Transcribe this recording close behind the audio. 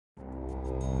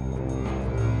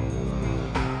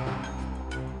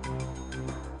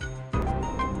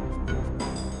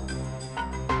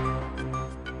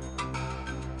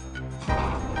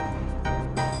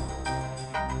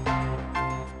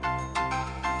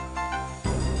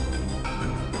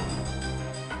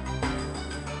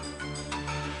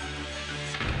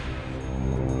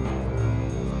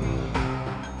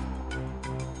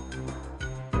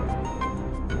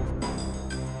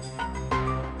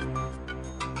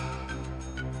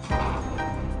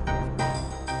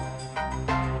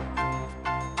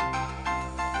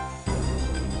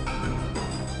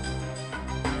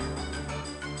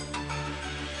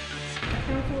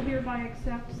hereby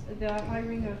accepts the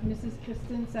hiring of Mrs.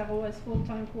 Christine Sarro as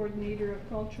full-time coordinator of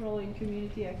cultural and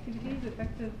community activities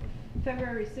effective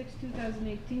February 6,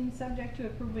 2018, subject to a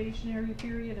probationary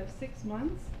period of 6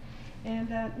 months, and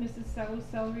that Mrs. Sarro's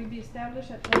salary be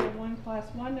established at level 1, class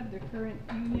 1 of the current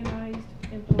unionized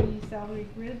employee salary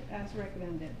grid as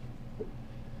recommended.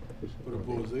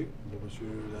 Proposé de M.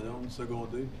 Lalonde,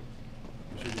 secondé. M.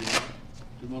 Léonard.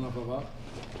 Tout le monde en faveur?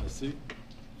 Merci.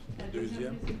 La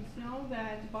deuxième résolution,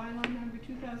 that bylaw number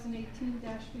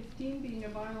 2018-15, being a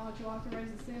bylaw to authorize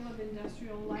the sale of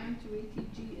industrial land to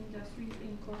ATG Industries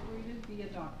Incorporated, be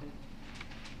adopted.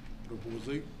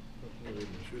 Proposé. M.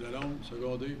 Lalonde,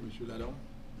 secondé. M. Lalonde.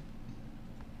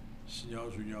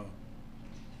 Signor Junior.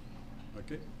 OK.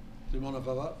 Tout le monde en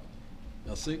faveur?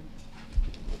 Merci.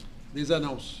 Des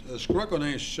annonces. Je crois qu'on a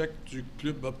un chèque du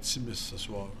Club Optimiste ce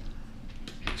soir.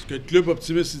 Est-ce que le Club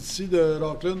Optimiste est ici de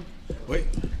Rockland? Oui.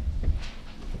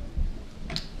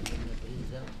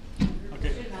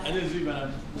 OK. Allez-y,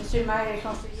 madame. Monsieur le maire et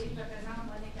conseiller, je me présente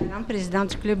Monique Lalonde, présidente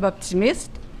du Club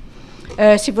Optimiste.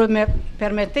 Si vous me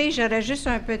permettez, j'aurais juste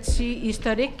un petit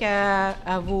historique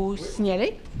à vous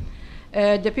signaler.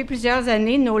 Depuis plusieurs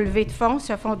années, nos levées de fonds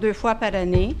se font 2 fois par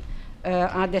année.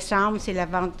 En décembre, c'est la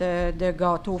vente de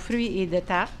gâteaux, fruits et de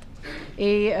tartes.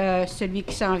 Et celui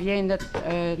qui s'en vient,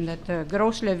 notre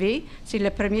grosse levée, c'est le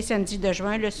premier samedi de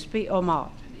juin, le souper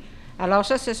homard. Alors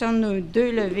ça, ce sont nos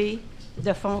 2 levées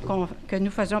de fonds que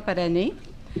nous faisons par année.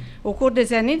 Au cours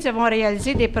des années, nous avons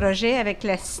réalisé des projets avec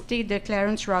la cité de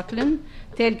Clarence Rockland,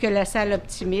 tels que la salle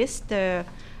optimiste.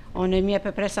 On a mis à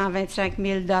peu près 125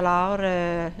 000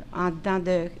 $ en dedans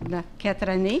de 4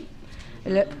 années.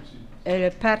 Le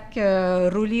parc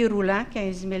roulis-roulant,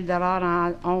 15 000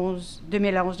 $ en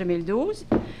 2011-2012.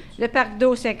 Le parc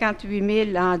d'eau,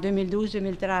 58 000 en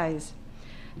 2012-2013.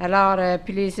 Alors,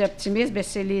 puis les optimistes, bien,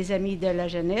 c'est les amis de la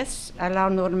jeunesse. Alors,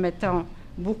 nous remettons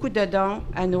beaucoup de dons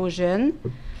à nos jeunes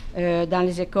dans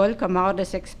les écoles, comme art de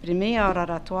s'exprimer, art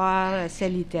oratoire, essais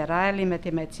littéraires, les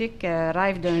mathématiques,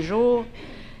 rêve d'un jour,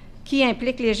 qui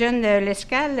implique les jeunes de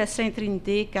l'Escale,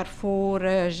 Sainte-Trinité, Carrefour,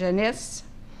 Jeunesse.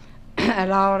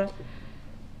 Alors,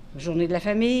 Journée de la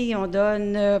famille, on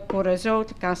donne pour eux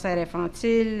autres le cancer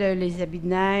infantile, les habits de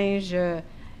neige,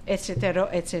 etc.,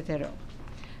 etc.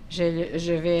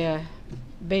 Je vais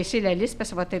baisser la liste parce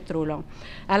que ça va être trop long.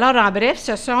 Alors, en bref,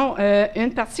 ce sont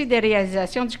une partie des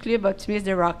réalisations du Club Optimiste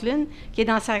de Rockland qui est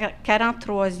dans sa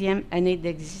 43e année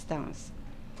d'existence.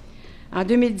 En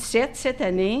 2017, cette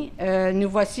année,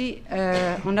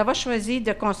 on avait choisi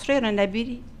de construire un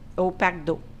abri au parc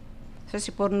d'eau. Ça,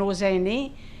 c'est pour nos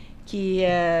aînés,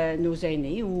 nos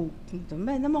aînés, ou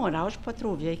ben, de mon âge, pas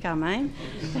trop vieille quand même.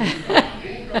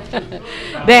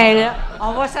 Bien, là,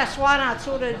 on va s'asseoir en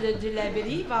dessous du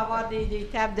l'abri, il va y avoir des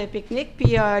tables de pique-nique,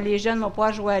 puis les jeunes vont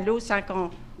pouvoir jouer à l'eau sans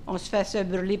qu'on se fasse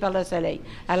brûler par le soleil.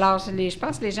 Alors, je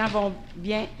pense que les gens vont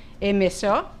bien aimer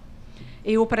ça.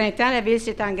 Et au printemps, la Ville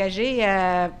s'est engagée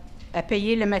à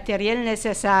payer le matériel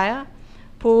nécessaire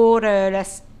pour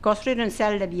construire une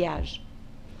salle d'habillage.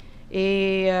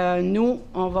 Et nous,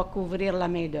 on va couvrir la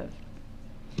main-d'œuvre.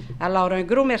 Alors, un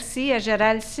gros merci à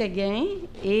Gérald Séguin,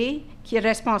 qui est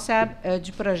responsable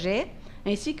du projet,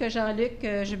 ainsi que Jean-Luc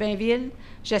Jubinville,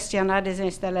 gestionnaire des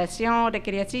installations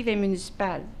récréatives et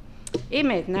municipales. Et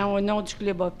maintenant, au nom du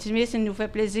Club Optimiste, il nous fait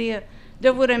plaisir de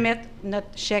vous remettre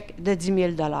notre chèque de 10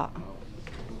 000 $.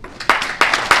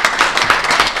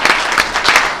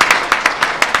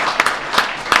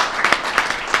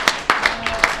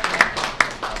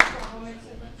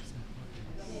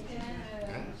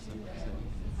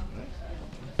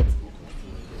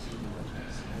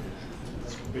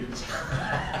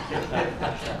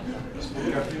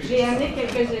 J'ai amené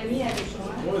quelques amis avec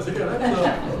moi. Oui, c'est correct, ça.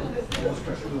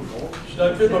 Je suis dans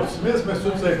le Club Optimiste, mais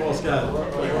c'est Saint-Pascal.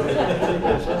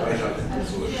 Ça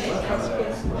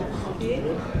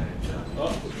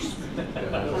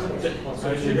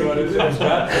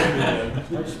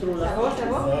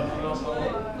va?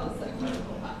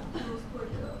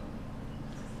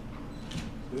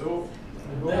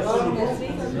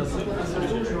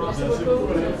 Merci beaucoup.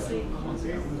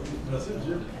 Merci,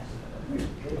 Dieu.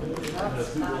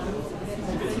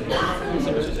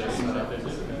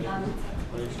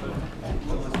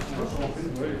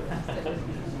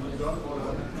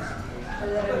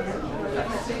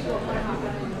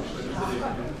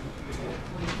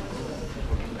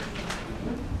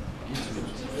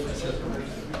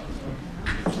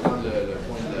 Le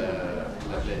point de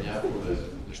la plénière pour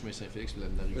le chemin Saint-Félix ou la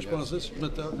Régulier. Je pensais, je me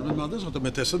demandais si on te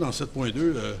mettait ça dans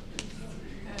 7.2.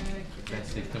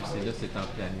 C'est comme c'est là, c'est en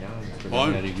plénière, tu peux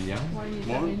mettre la régulière.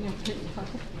 Ouais.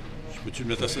 Peux-tu le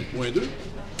mettre à 7.2?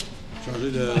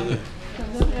 Changer de... Ça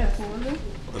devrait pas, là.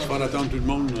 On va se faire attendre tout le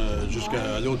monde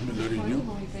jusqu'à l'autre de la réunion. Ils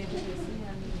vont être intéressés à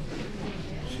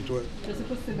C'est toi. Je sais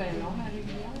pas si c'est bien long, à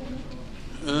Régulière.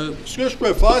 Ce que je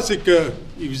peux faire, c'est que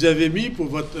vous avez mis pour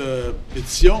votre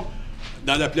pétition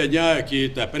dans la plénière qui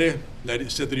est après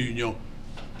cette réunion.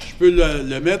 Je peux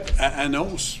le mettre à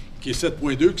annonce, qui est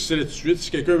 7.2, qui serait tout de suite. Si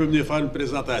quelqu'un veut venir faire une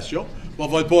présentation, on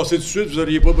va le passer tout de suite. Vous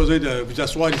n'auriez pas besoin de vous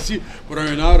asseoir ici pour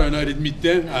 1 heure et demie de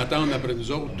temps à attendre après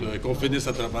nous autres qu'on finisse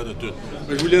à travers de tout.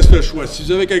 Mais je vous laisse le choix. Si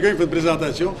vous avez quelqu'un qui fait une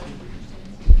présentation,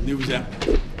 venez-vous-en.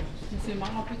 Monsieur le maire,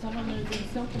 on peut avoir une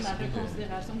résolution pour la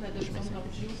reconsidération de l'adoption de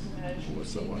l'objet pour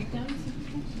le week-end, s'il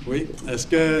vous plaît? Oui. Est-ce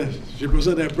que j'ai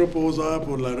besoin d'un proposeur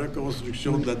pour la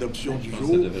reconstruction de l'adoption du Ça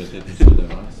jour? devrait être M.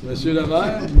 Devant. Monsieur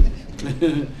Lemaire,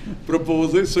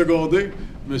 proposé, secondé,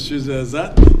 Monsieur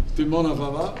Zat, tout le monde en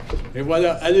faveur. Et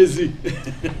voilà, allez-y.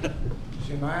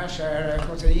 Monsieur le maire, cher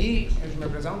conseiller, je me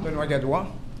présente, Benoît Gadois,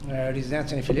 résident de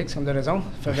Saint-Félix, comme de raison,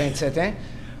 ça fait 27 ans.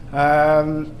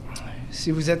 Si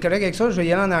vous êtes correct avec ça, je vais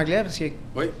y aller en anglais parce qu'il y a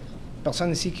Oui,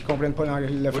 personne ici qui ne comprenne pas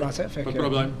le français. Fait pas de que,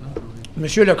 problème.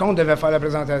 Monsieur Lecomte devait faire la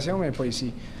présentation, mais pas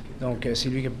ici. Donc, c'est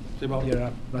lui qui C'est bon.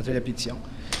 a rentré la pétition.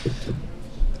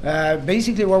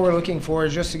 Basically, what we're looking for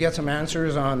is just to get some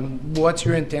answers on what's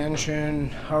your intention,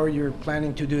 how you're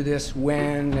planning to do this,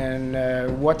 when, and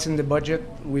what's in the budget.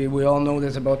 We all know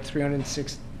there's about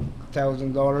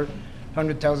 $306,000,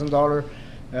 $100,000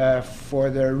 for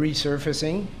the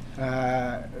resurfacing.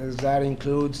 That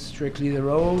includes strictly the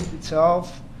road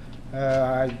itself.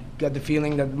 I got the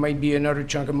feeling that might be another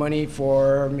chunk of money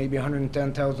for maybe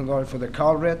 $110,000 for the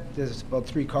culvert. There's about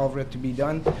 3 culverts to be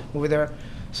done over there.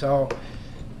 So,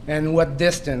 and what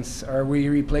distance? Are we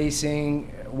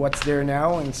replacing what's there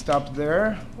now and stop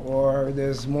there? Or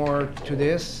there's more to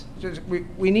this? Just,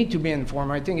 we need to be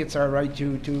informed. I think it's our right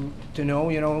to know,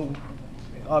 you know.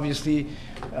 Obviously,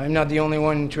 I'm not the only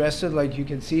one interested, like you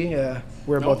can see.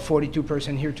 We're No. about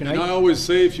 42% here tonight. And I always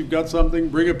say, if you've got something,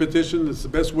 bring a petition. It's the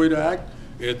best way to act.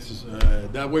 It's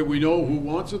that way we know who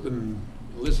wants it, and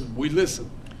listen. We listen.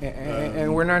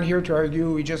 And we're not here to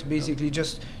argue. We just basically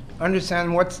just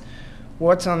understand what's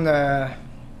on the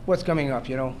what's coming up,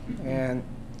 you know. And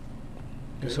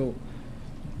so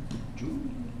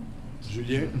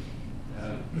Julien,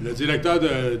 le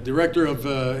director of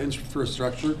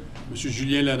infrastructure, Monsieur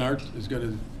Julien Lennart, is going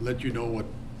to let you know what.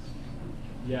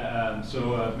 Yeah,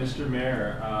 Mr.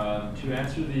 Mayor, to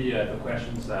answer the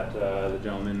questions that the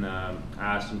gentleman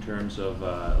asked in terms of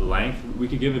length, we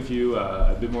could give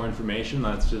a bit more information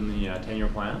that's in the 10-year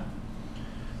plan.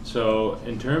 So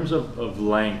in terms of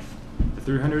length, the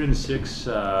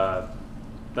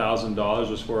 $306,000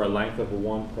 was for a length of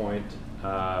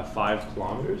 1.5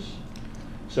 kilometers.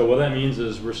 So what that means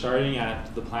is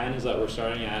the plan is that we're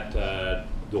starting at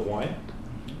Drouin,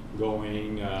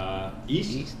 going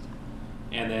east.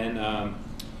 And then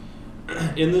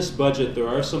in this budget, there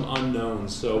are some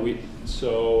unknowns. So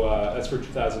that's for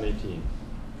 2018,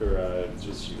 for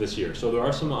just this year. So there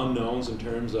are some unknowns in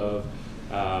terms of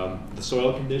the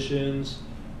soil conditions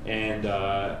and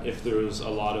if there's a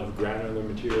lot of granular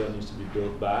material that needs to be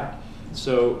built back.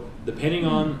 So depending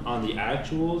on the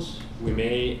actuals, we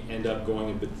may end up going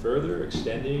a bit further,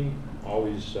 extending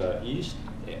always east,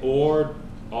 or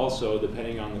also,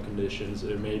 depending on the conditions,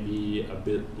 there may be a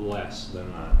bit less than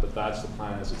that, but that's the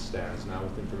plan as it stands now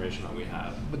with the information that we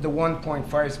have. but the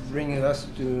 1.5 is bringing us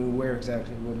to where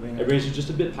exactly? It brings you just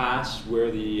a bit past where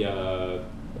there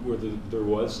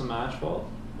was some asphalt,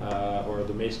 or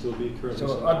there may still be currently So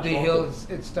some up the asphalt. hill,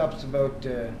 it stops about,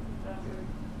 you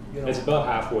know. It's about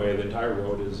halfway. The entire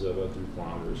road is about 3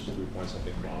 kilometers,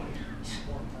 3-point-something kilometers.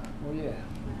 Oh, yeah,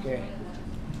 okay.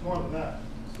 More than that.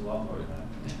 It's a lot more than that.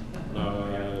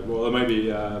 Well, it might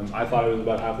be. I thought it was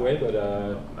about halfway, but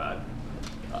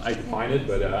I could find it.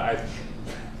 But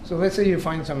So let's say you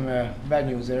find some bad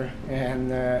news there,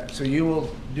 and so you will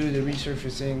do the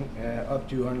resurfacing up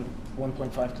to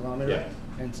 1.5 kilometers Yeah.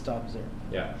 and stops there.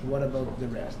 yeah, What about the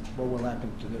rest? What will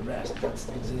happen to the rest that's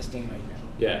existing right now?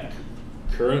 yeah.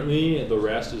 Currently, the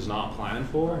rest is not planned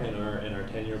for in our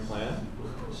 10-year plan.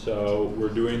 So we're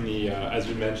doing as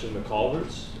we mentioned, the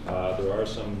culverts. There are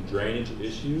some drainage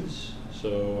issues.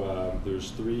 So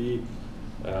there's 3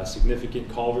 significant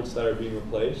culverts that are being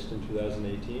replaced in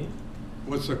 2018.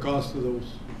 What's the cost of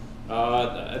those?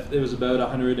 It was about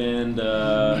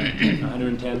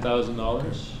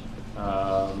 $110,000,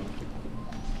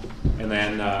 and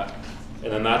then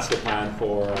that's the plan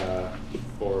for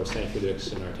St. Felix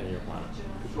in our 10-year plan.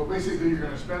 So basically, you're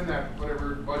gonna spend that,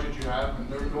 whatever budget you have, and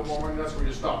there's no more money, that's where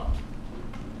you stop. Is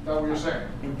that what you're saying?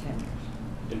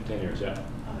 In 10 years, yeah. So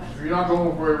you're not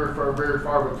going very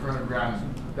far with 300 grand.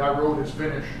 That road is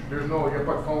finished. There's no, you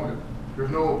put phone There's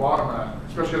no bottom of that,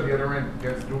 especially at the other end,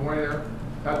 against Duane there.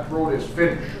 That road is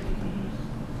finished.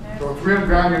 So 300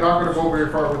 grand, you're not gonna go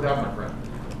very far with that, my friend.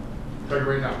 Tell you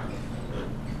right now.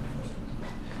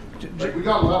 Like, we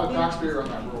got a lot of taxpayer on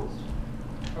that road.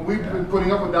 And we've been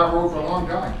putting up with that road for a long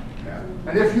time.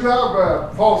 And if you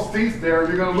have false teeth there,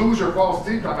 you're gonna lose your false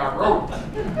teeth on that road.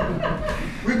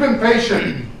 We've been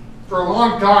patient for a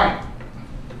long time.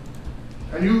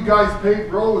 And you guys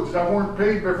paved roads that weren't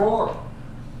paved before.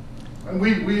 And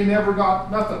we never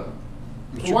got nothing.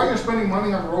 So why are you spending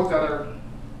money on roads that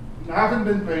haven't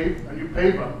been paved, and you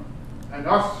pave them, and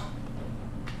us,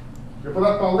 je peux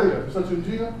pas parler, c'est ça que tu me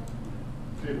dis, là?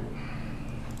 C'est bon.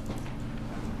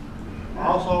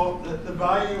 Also, the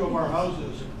value of our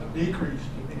houses have decreased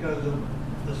because of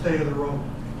the state of the road.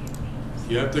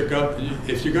 You have to come,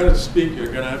 if you're gonna speak,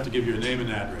 you're gonna have to give your name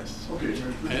and address. Ok,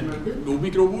 And au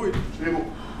micro, oui. c'est bon.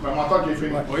 Ben, mon temps qui est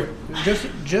fini. Oui.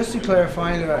 Just to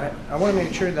clarify, I want to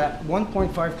make sure that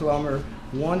 1.5 kilometer,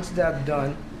 once that's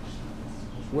done,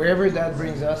 wherever that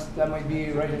brings us, that might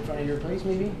be right in front of your place,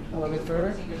 maybe a little bit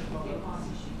further.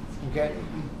 Okay,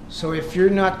 so if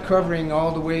you're not covering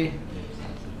all the way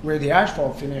where the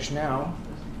asphalt finished now,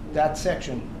 that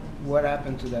section, what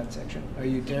happened to that section? Are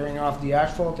you tearing off the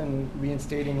asphalt and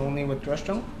reinstating only with crushed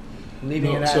stone?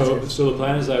 Leaving it as is? So the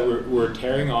plan is that we're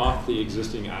tearing off the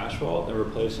existing asphalt and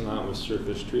replacing that with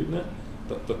surface treatment.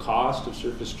 The cost of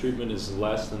surface treatment is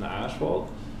less than the asphalt.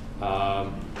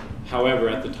 However,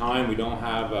 at the time, we don't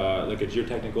have like a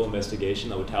geotechnical investigation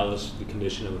that would tell us the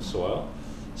condition of the soil.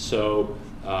 So,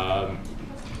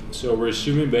 so we're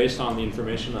assuming based on the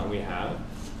information that we have,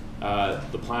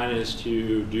 the plan is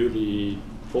to do the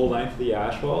full length of the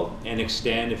asphalt and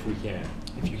extend if we can.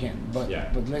 If you can, but Yeah.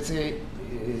 but let's say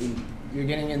you're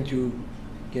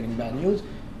getting bad news.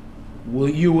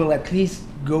 You will at least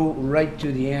go right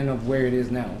to the end of where it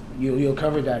is now. You'll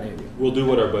cover that area. We'll do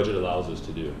what our budget allows us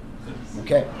to do.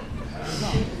 Okay.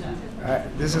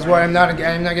 This is what I'm not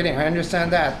getting. I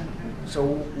understand that. So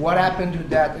what happened to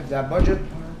that if that budget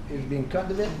is being cut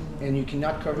a bit and you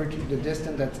cannot cover to the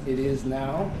distance that it is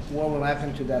now? What will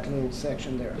happen to that little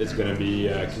section there? It's going to be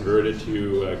converted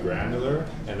to granular,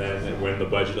 and then when the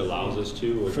budget allows us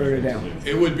to, we're Further gonna down.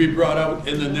 continue. It would be brought out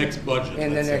in the next budget. In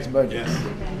the let's next say. budget. Yes.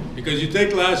 Because you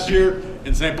take last year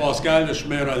in Saint Pascal, the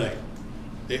chemin relais.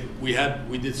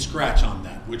 We did scratch on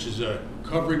that, which is a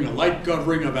light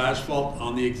covering of asphalt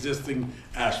on the existing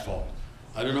asphalt.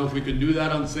 I don't know if we can do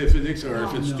that on Saint Felix or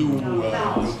if it's too,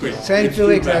 okay. Saint it's too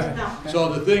Felix bad. has-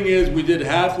 So the thing is, we did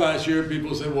half last year.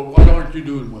 People said, well, why aren't you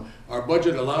doing one? Our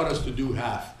budget allowed us to do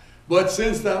half. But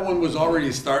since that one was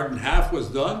already started and half was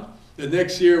done, the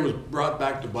next year was brought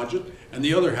back to budget and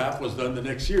the other half was done the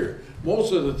next year.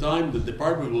 Most of the time, the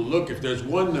department will look, if there's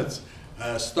one that's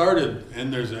started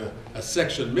and there's a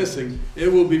section missing,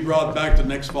 it will be brought back to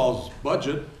next fall's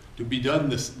budget to be done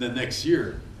the next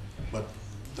year. But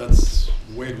that's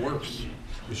the way it works.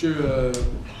 Monsieur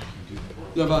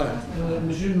Levert.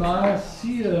 Monsieur le maire,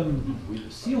 si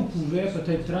on pouvait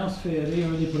peut-être transférer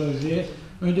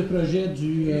un des projets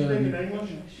du...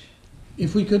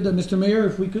 if we could, Mr. Mayor,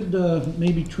 if we could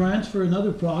maybe transfer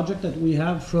another project that we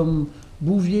have from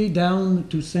Bouvier down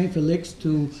to Saint Felix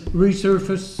to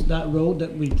resurface that road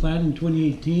that we planned in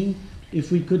 2018,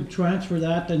 if we could transfer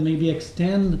that and maybe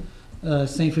extend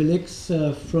Saint Felix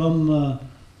from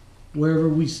wherever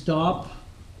we stop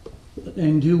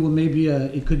and do maybe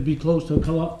it could be close to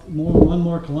one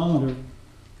more kilometer,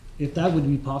 if that would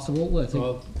be possible. I think.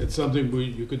 Well, it's something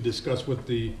you could discuss with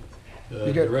the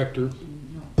Because- director.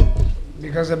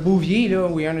 Because at Bouvier,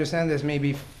 though, we understand there's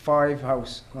maybe 5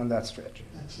 houses on that stretch.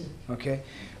 Okay,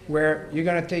 where you're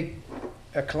gonna take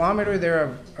a kilometer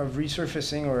there of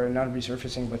resurfacing, or not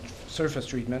resurfacing, but surface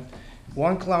treatment,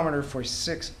 1 kilometer for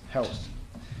 6 houses,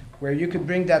 where you could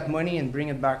bring that money and bring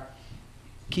it back,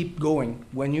 keep going.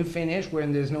 When you finish,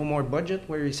 when there's no more budget,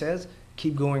 where he says,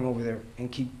 keep going over there and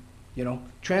keep,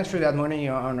 transfer that money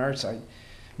on our side.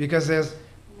 Because there's,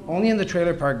 only in the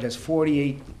trailer park, there's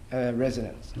 48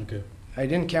 residents. Okay. I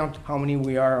didn't count how many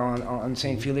we are on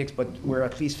St. Felix, but we're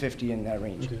at least 50 in that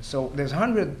range. Okay. So there's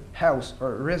 100 house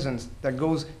or residents that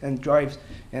goes and drives,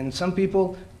 and some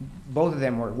people, both of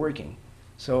them are working.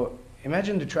 So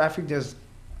imagine the traffic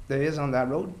there is on that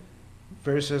road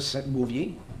versus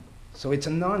Bouvier. So it's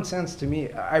a nonsense to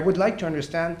me. I would like to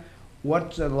understand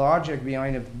what's the logic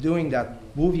behind of doing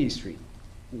that Bouvier Street.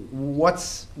 What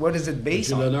is it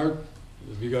based Monsieur on? Leonard,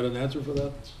 have you got an answer for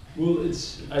that? Well,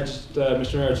 Mr.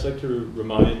 Mayor, I'd just like to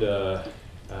remind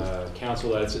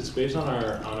council that it's based on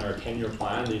our 10-year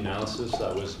plan, the analysis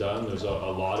that was done. There's a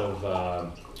lot of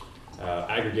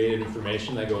aggregated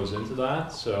information that goes into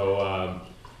that. So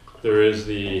there is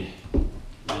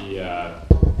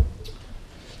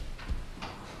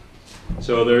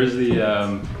so there's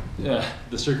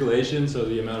the circulation, so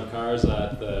the amount of cars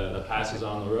that passes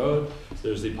on the road.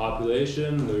 There's the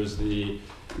population. There's the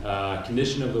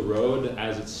condition of the road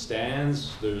as it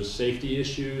stands. There's safety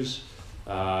issues.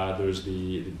 There's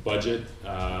the budget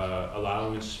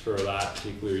allowance for that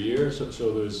particular year. So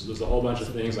there's a whole bunch of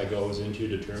things that goes into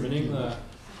determining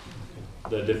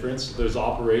the difference. There's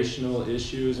operational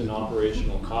issues and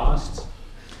operational costs.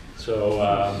 So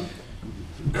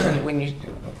when you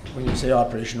say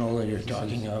operational, you're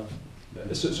talking of?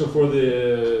 So for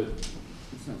the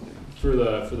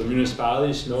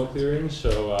municipality snow clearing,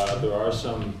 so there are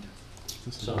some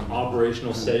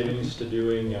operational savings to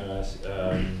doing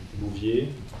Bouvier.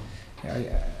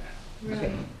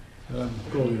 Okay.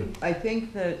 I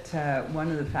think that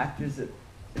one of the factors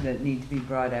that need to be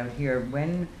brought out here,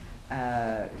 when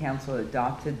council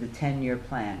adopted the 10-year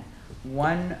plan,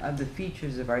 one of the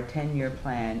features of our 10-year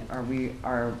plan we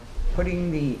are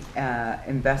putting the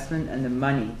investment and the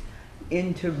money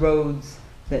into roads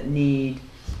that need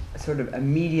sort of a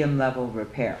medium level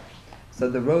repair. So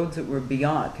the roads that were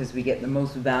beyond, because we get the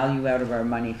most value out of our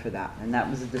money for that. And that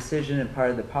was a decision and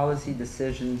part of the policy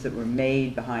decisions that were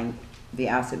made behind the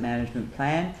asset management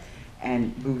plan.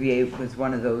 And Bouvier was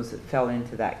one of those that fell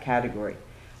into that category.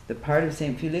 The part of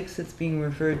St. Felix that's being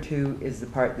referred to is the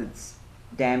part that's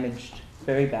damaged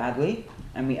very badly.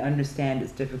 And we understand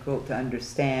it's difficult to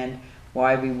understand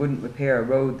why we wouldn't repair a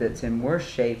road that's in worse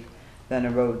shape than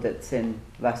a road that's in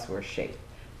less worse shape.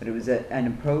 But it was an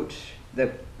approach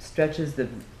that stretches the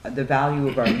value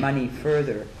of our money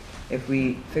further if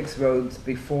we fix roads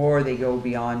before they go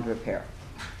beyond repair.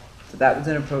 So that was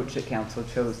an approach that council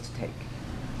chose to take,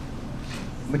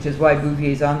 which is why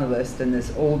Bouvier is on the list and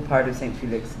this old part of St.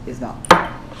 Felix is not.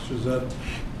 Suzette?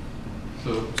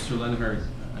 So, Sir Lenhart,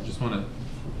 I just want to,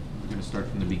 we're going to start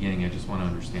from the beginning. I just want to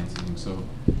understand something. So,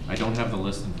 I don't have the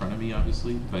list in front of me,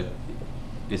 obviously, but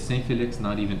is St. Felix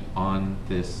not even on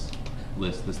this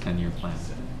list, this 10-year plan?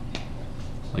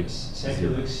 Like St.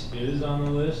 Felix is on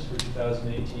the list for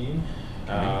 2018.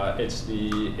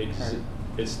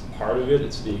 It's part of it.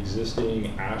 It's the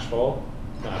existing asphalt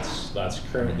that's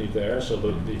currently there. So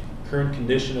the current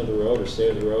condition of the road or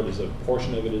state of the road is a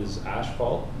portion of it is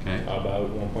asphalt, about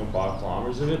 1.5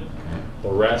 kilometers of it. Okay. The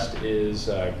rest is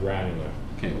granular.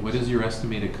 Okay. What is your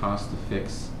estimated cost to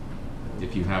fix,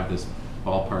 if you have this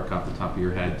ballpark off the top of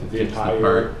your head, to fix the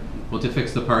part? Well, to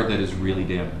fix the part that is really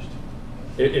damaged.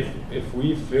 If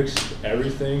we fixed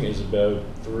everything, is about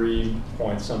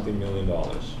 $3-point-something million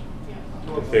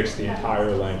to fix the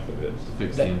entire length of it. To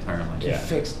fix the entire length. To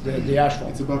fix the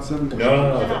asphalt. It's about 7.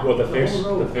 No. Well, to fix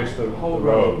the whole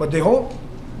road. But the whole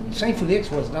St. Felix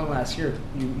was done last year.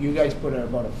 You guys put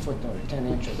about a foot or 10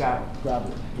 inches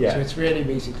gravel. Yeah. So it's really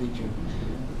basically to.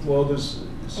 Well, there's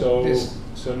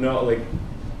no, like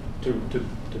to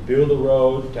build a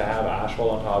road, to have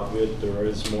asphalt on top of it, there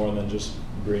is more than just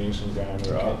bringing some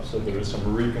granular up. So there is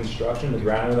some reconstruction. The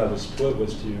granular that was put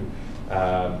was to,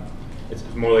 it's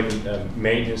more like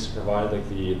maintenance to provide like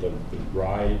the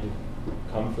ride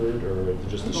comfort or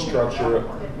just the structure.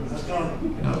 That's not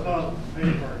the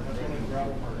paved part, that's only the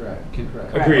gravel part.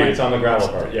 Correct. Agreed, it's on the gravel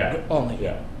part, yeah. Only.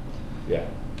 Yeah.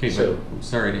 Okay, so,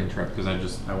 sorry to interrupt, because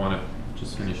I want to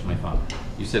just finish my thought.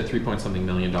 You said $3-point-something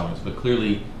million, but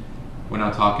clearly we're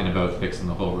not talking about fixing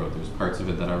the whole road. There's parts of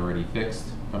it that are already fixed,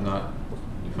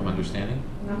 if I'm understanding?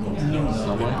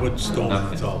 No, they put stone,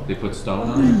 that's all. They put stone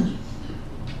on it?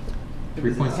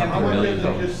 $3-point-something million.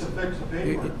 How much is it just to fix the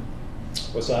paved part?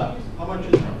 What's that? How much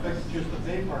is it to fix just the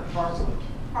paved part, properly?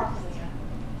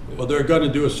 Well, they're gonna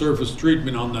do a surface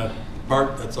treatment on that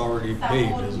part that's already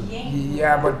paved, isn't it?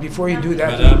 Yeah, but before you do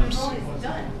that. Madame?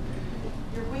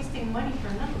 You're wasting money for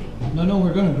nothing. No,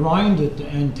 we're gonna grind it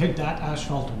and take that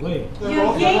asphalt away. The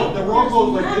road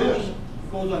goes like this,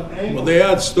 goes on angle. Well, they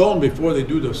add stone before they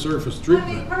do the surface I mean,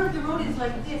 treatment. part of the road is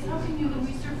like this. How can you, when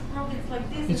we surf the road, it's like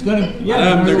this? It's gonna, yeah.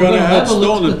 Madame, they're we're gonna add level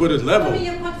stone it and put it level. Non, mais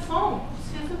il n'y a pas de fond.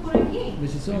 C'est ça pour rien. Mais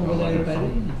c'est ça, on va aller pareil.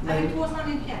 Avec 300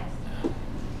 000 pièces.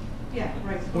 Yeah,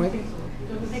 right. So I think so. It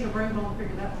doesn't take a brain ball to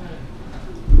figure that one out.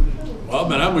 Well,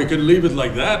 madame, we can leave it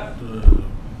like that.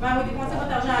 Ben, on va dépenser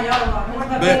votre argent ailleurs, alors. Moi, je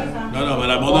vais payer ça. Non,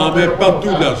 madame, on en met partout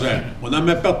de l'argent. On en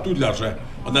met partout de l'argent.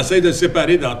 On essaie de le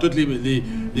séparer dans tous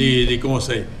les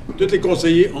conseils. Tous les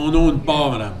conseillers en ont une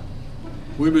part, madame.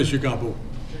 Oui, monsieur Campo.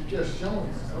 J'ai une question.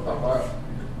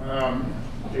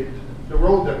 The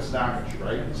road that's damaged,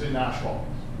 right? It's in asphalt.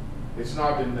 It's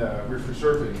not in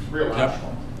resurfacing. It's real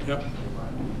asphalt. Yep.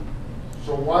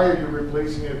 So why are you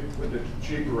replacing it with the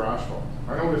cheaper asphalt?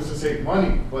 I know it's to save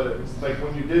money, but it's like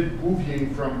when you did Bouvier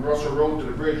from Russell Road to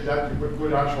the bridge, that you put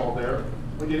good asphalt there.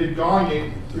 When you did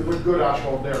Gagne, you put good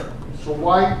asphalt there. So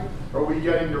why are we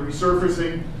getting the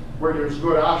resurfacing where there's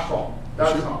good asphalt?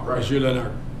 That's not right. Monsieur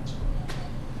Leonard.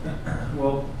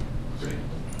 Well,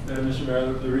 Mr.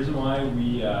 Mayor, the reason why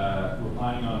we're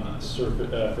planning on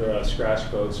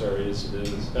scratch coat, sorry, is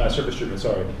surface treatment,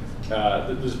 sorry.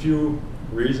 There's a few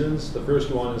reasons. The first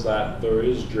one is that there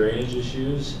is drainage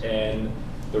issues and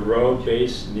the road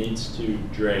base needs to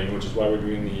drain, which is why we're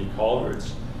doing the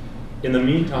culverts. In the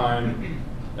meantime,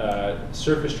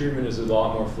 surface treatment is a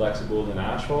lot more flexible than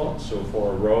asphalt, so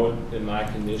for a road in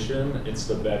that condition, it's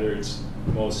the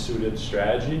most suited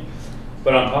strategy.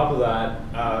 But on top of that,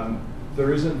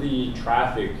 there isn't the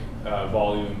traffic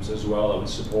volumes as well that would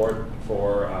support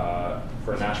for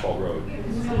an asphalt road.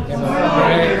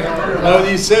 When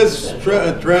he says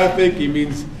traffic, he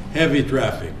means heavy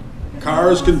traffic.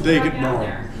 Cars can take it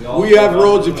more. We have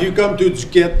roads, if you come to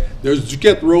Duquette, there's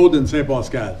Duquette Road in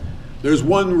Saint-Pascal. There's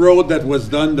one road that was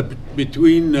done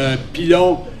between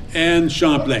Pilon and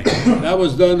Champlain. That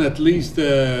was done at least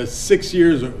 6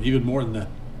 years, or even more than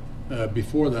that.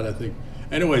 Before that, I think.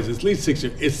 Anyways, it's at least 6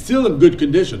 years. It's still in good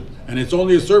condition, and it's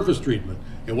only a surface treatment.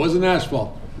 It wasn't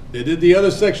asphalt. They did the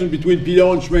other section between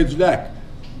Pilon and Chemin du Lac.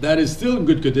 That is still in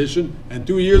good condition, and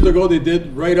 2 years ago they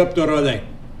did right up to Rodin.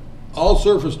 All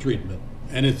surface treatment,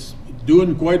 and it's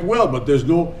doing quite well, but there's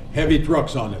no heavy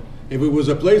trucks on it. If it was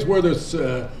a place where there's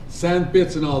sand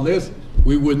pits and all this,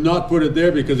 we would not put it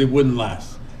there because it wouldn't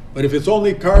last. But if it's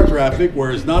only car traffic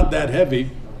where it's not that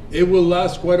heavy, it will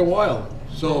last quite a while.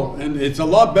 So, and it's a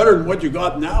lot better than what you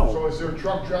got now. So is there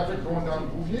truck traffic going down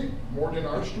Bouvier more than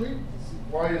our street?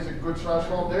 Why is it good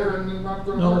asphalt there and then not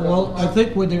good? No, well, I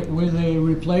think where they didn't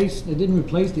replace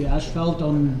the asphalt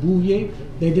on Bouvier,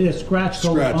 they did a scratch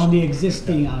coat on the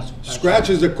existing asphalt. Scratch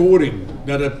is a coating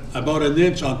that about an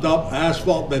inch on top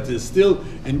asphalt that is still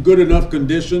in good enough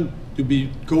condition to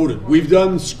be coated. We've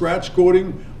done scratch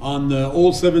coating on the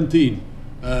old 17.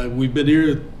 We've been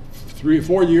here 3 or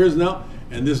 4 years now,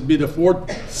 and this will be the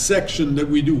 4th section that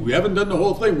we do. We haven't done the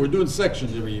whole thing. We're doing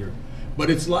sections every year. But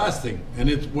it's lasting, and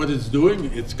it's what it's doing.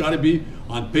 It's got to be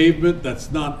on pavement that's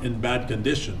not in bad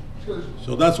condition.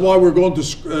 So that's why we're going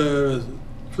to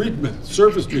treatment,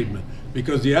 surface treatment,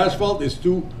 because the asphalt is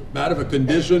too bad of a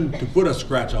condition to put a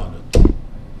scratch on it.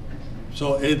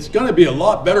 So it's going to be a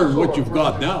lot better than what you've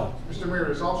got now. Mr. Mayor,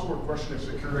 it's also a question of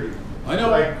security. I know.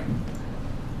 Like,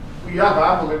 we have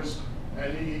applicants,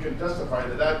 and he can testify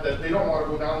to that they don't want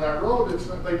to go down that road. It's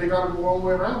like they got to go all the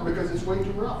way around because it's way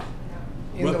too rough.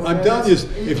 Well, I'm telling you,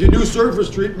 if you do surface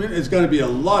treatment, it's going to be a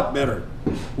lot better.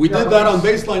 We did that on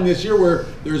baseline this year where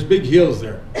there's big hills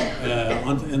there.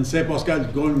 In Saint-Pascal,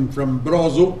 going from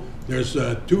Brazo, there's 2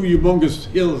 humongous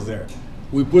hills there.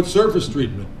 We put surface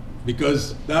treatment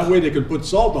because that way they could put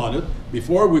salt on it.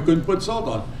 Before, we couldn't put salt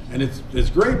on it. And it's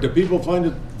great. The people find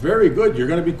it very good. You're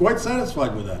going to be quite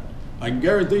satisfied with that. I can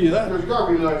guarantee you that. Because you got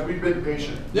to realize we've been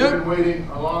patient. Yeah. We've been waiting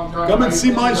a long time. Come and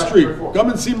see my street. Come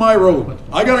and see my road.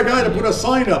 I got a guy to put a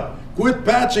sign up. Quit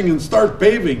patching and start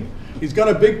paving. He's got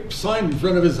a big sign in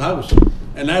front of his house.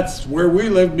 And that's where we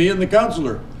live, me and the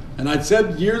councillor. And I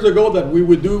said years ago that we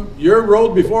would do your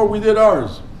road before we did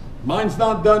ours. Mine's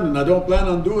not done, and I don't plan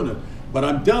on doing it. But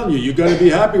I'm telling you, you got to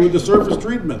be happy with the surface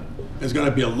treatment. It's going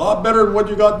to be a lot better than what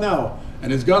you got now.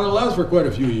 And it's going to last for quite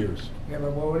a few years. Yeah,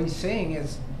 but what he's saying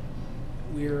is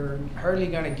we're hardly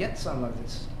going to get some of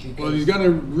this. Well, he's going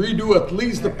to redo at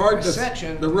least the part that's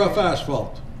the rough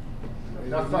asphalt.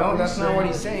 No, that's not what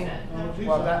he's saying.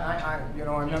 Well,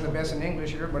 I'm not the best in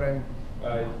English here, but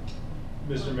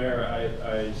Mr. Mayor,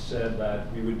 I said that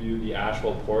we would do the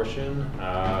asphalt portion,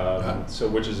 so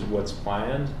which is what's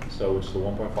planned, so which is the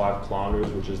 1.5 kilometers,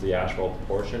 which is the asphalt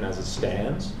portion as it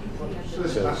stands. So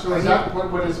is that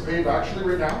what is paved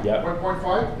actually right now? Yep.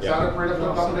 1.5? Is that right up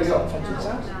the top of the hill?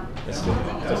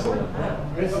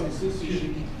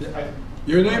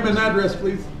 Your name and address,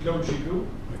 please. Claude Gigoux,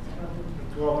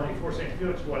 1294 St.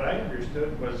 Felix. What I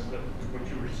understood was that what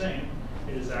you were saying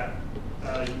is that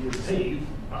you would pave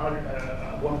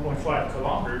 1.5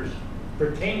 kilometers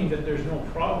pertaining that there's no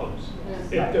problems.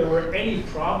 If there were any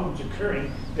problems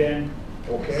occurring, then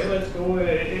okay, let's go.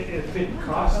 If it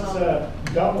costs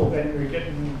double, then we're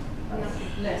getting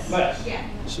less. Yeah.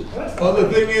 Well, the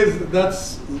thing is,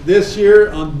 that's this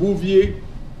year on Bouvier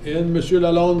in Monsieur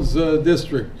Lalonde's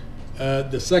district.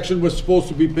 The section was supposed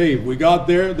to be paved. We got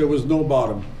there was no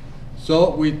bottom.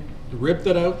 So we ripped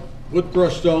it out, put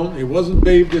crushed stone. It wasn't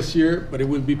paved this year, but it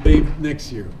will be paved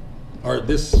next year, or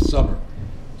this summer.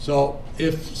 So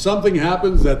if something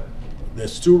happens that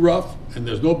that's too rough and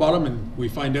there's no bottom, and we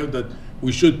find out that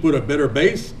we should put a better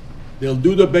base, they'll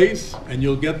do the base, and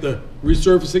you'll get the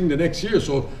resurfacing the next year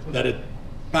so that it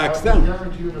packs I down.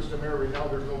 guarantee you, Mr. Mayor, right now,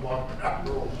 there's no bottom on that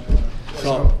road.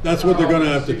 So that's what they're gonna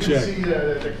have to You check. can see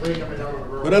the clay coming out of the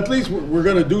road. But at least we're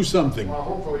gonna do something. Well,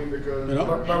 hopefully, because. You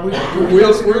know, But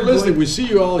we're listening. We see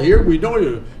you all here. We know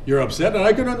you're upset, and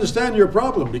I can understand your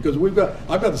problem because I've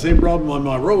got the same problem on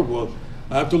my road. Well,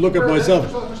 I have to look at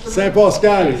myself.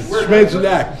 Saint-Pascal, chemin du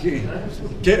lac.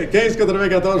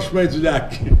 1594 chemin du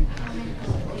lac.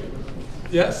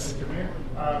 Yes. Mr. Mayor,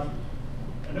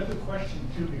 another question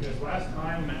too, because last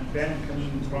time, and Ben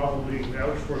can probably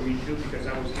vouch for me too, because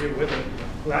I was here with him.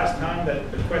 Last time that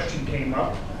the question came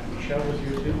up, and Michelle was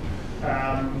here too,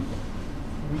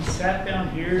 we sat down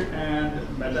here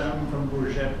and Madame from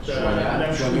Bourget,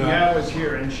 Madame Chouinière was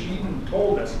here, and she even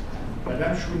told us,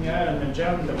 Madame Chouinière and the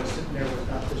gentleman that was sitting there was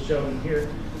not this gentleman here,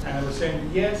 and I was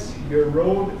saying, yes, your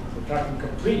road, we're talking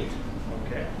complete,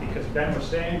 okay? Because Ben was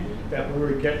saying that we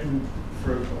were getting,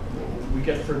 we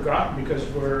get forgotten because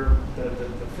we're the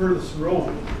furthest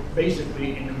road,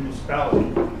 basically, in the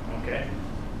municipality, okay?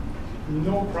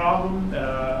 No problem,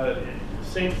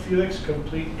 St. Felix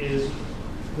complete is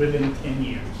within 10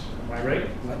 years, am I right?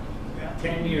 What?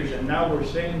 10 years, and now we're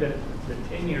saying that the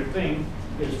 10-year thing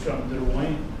is from the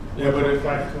Rouen. Yeah, but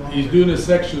he's doing a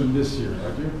section this year,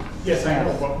 aren't you? Yes, I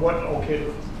know, but what, okay,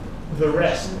 the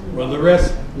rest. Well, the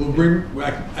rest will bring,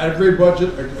 every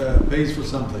budget pays for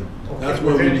something. That's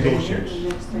where we negotiate.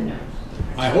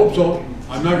 I hope so.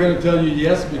 I'm not gonna tell you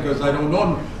yes, because I don't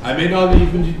know. I may not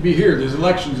even be here. There's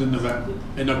elections in November,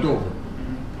 in October.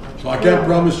 So I can't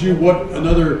promise you what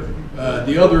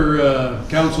the other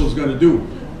council is gonna do.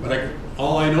 But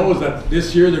all I know is that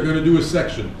this year they're gonna do a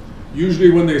section.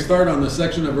 Usually when they start on the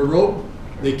section of a road,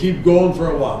 they keep going for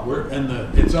a while.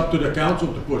 It's up to the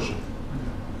council to push it.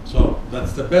 So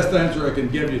that's the best answer I can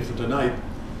give you for tonight.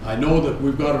 I know that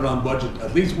we've got it on budget.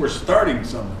 At least we're starting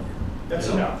somewhere. That's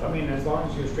enough. I mean, as long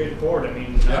as you're straightforward, I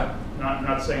mean,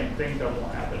 not saying things that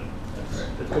won't happen.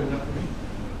 That's good enough for me.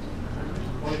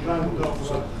 Only time will tell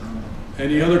for that.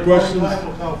 Any other questions? Only time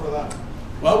will tell for that.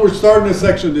 Well, we're starting a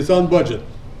section. It's on budget.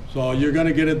 So you're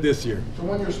gonna get it this year. So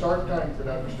when your start time for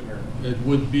that, Mr. Mayor? It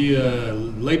would be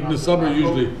late in the summer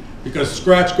usually, because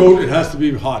scratch coat, it has to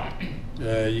be hot.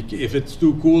 If it's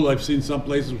too cool, I've seen some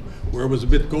places where it was a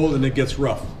bit cold and it gets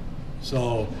rough.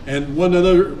 So, and one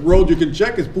other road you can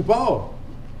check is Poupau.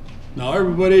 Now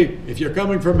everybody, if you're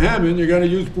coming from Hammond, you're gonna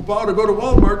use Poupau to go to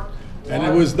Walmart, and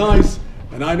it was nice.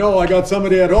 And I know I got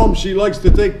somebody at home, she likes to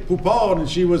take Poupau, and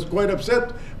she was quite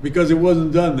upset because it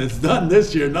wasn't done. It's done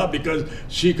this year, not because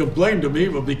she complained to me,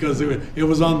 but because it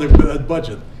was on the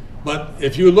budget. But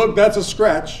if you look, that's a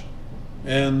scratch,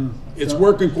 and it's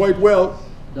working quite well.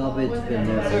 David's been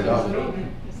there.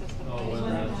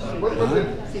 What was it?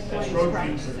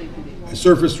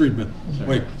 Surface treatment.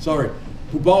 Wait, sorry.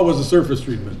 Poupau was a surface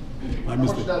treatment. I How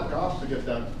missed much it. did that cost to get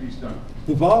that piece done?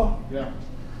 Poupau? Yeah,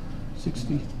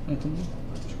 60, I think.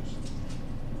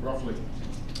 roughly.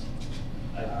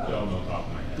 I don't know top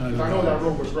of my head. I know that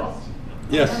road was rough.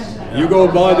 Yes. You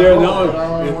go by there But now.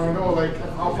 I wanna know, like,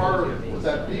 how far was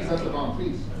that piece, that's the long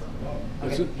piece? I'll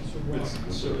do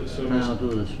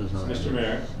this for some. Mr.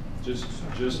 Mayor,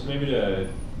 just maybe to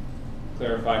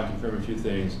clarify and confirm a few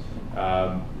things.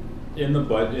 In the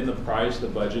price, the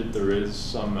budget, there is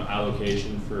some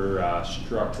allocation for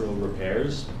structural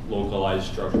repairs,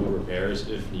 localized structural repairs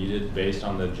if needed based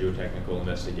on the geotechnical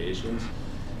investigations.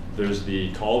 There's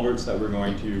the culverts that we're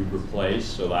going to replace,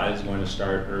 so that is going to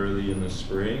start early in the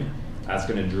spring. That's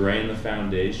going to drain the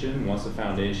foundation. Once the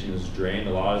foundation is drained,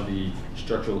 a lot of the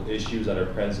structural issues that are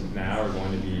present now are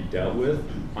going to be dealt with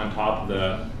on top of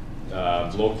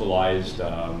the localized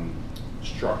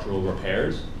structural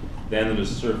repairs. Then there's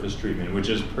surface treatment, which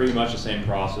is pretty much the same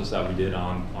process that we did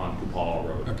on Poupau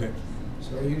Road. Okay.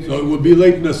 So it would be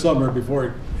late in the summer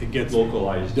before it gets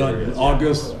Localized done. areas, yeah.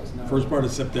 August, first part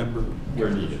of September. Where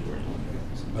needed.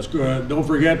 That's good. Don't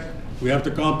forget, we have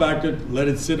to compact it, let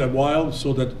it sit a while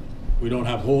so that we don't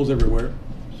have holes everywhere.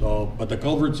 So, but the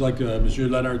culverts, like Monsieur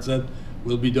Leonard said,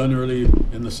 will be done early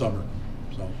in the summer.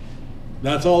 So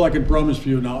that's all I can promise for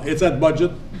you now. It's at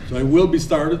budget, so it will be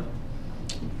started.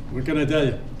 What can I tell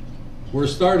you? We're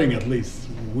starting at least.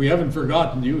 We haven't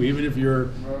forgotten you, even if you're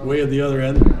way at the other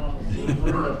end.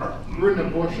 We're in the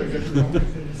bush, I guess,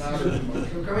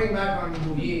 So coming back on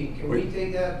Régulier, can we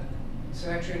take that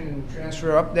section and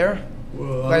transfer up there?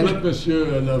 Well, I'll let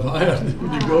Monsieur Levaille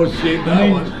negotiate that I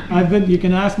mean, one. you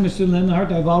can ask Mr.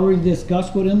 Lenhart, I've already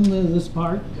discussed with him this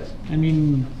part. I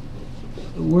mean,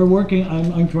 we're working,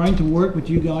 I'm trying to work with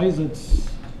you guys, it's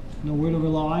nowhere to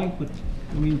rely, but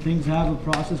I mean, things have a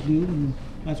process due, and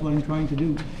that's what I'm trying to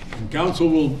do. And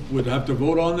council would have to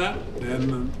vote on that,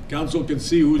 and council can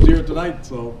see who's here tonight,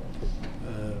 so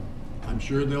I'm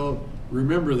sure they'll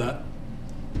remember that.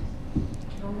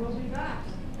 We'll be back.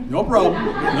 No problem.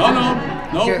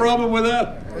 No Okay. problem with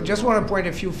that. I just want to point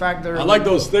a few factors. I like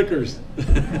those stickers.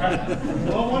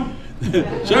 Want one?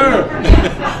 Sure.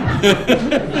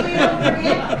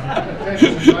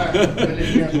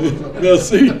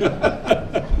 Merci.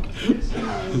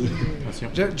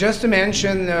 Just to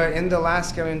mention, in the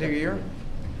last calendar year,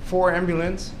 4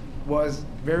 ambulance was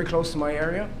very close to my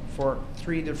area for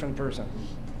 3 different persons.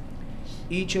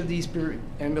 Each of these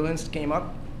ambulance came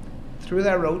up through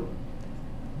that road.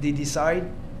 They decide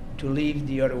to leave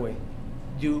the other way,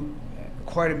 do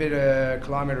quite a bit of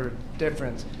kilometer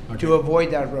difference to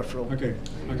avoid that rough road.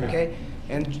 Okay.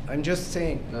 And I'm just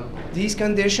saying, these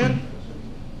conditions,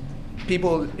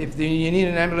 people, if you need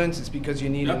an ambulance, it's because you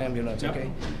need an ambulance. Okay.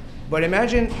 But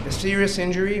imagine a serious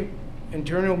injury,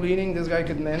 internal bleeding. This guy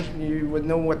could mention, you would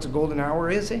know what the golden hour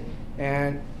is,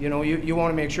 and you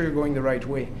want to make sure you're going the right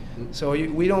way. So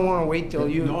we don't want to wait till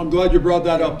you. No, I'm glad you brought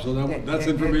that up. So that's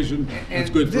information that's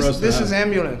good for us to have. This is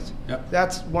ambulance. Yep.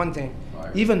 That's one thing.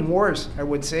 Even worse, I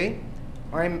would say,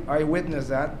 I witnessed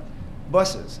that,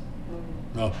 buses.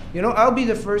 No. I'll be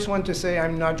the first one to say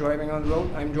I'm not driving on the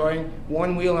road. I'm driving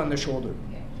one wheel on the shoulder.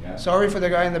 Sorry for the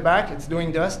guy in the back. It's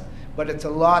doing dust, but it's a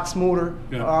lot smoother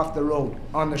off the road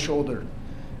on the shoulder.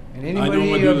 And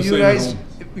anybody of you guys,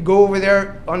 if we go over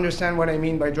there, understand what I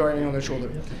mean by driving on the shoulder.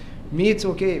 Me, it's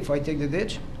okay if I take the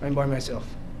ditch, I'm by myself.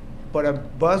 But a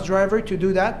bus driver to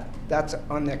do that, that's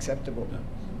unacceptable.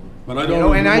 But I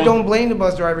don't. And I don't blame the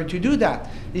bus driver to do that.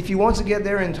 If he wants to get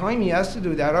there in time, he has to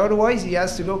do that. Otherwise, he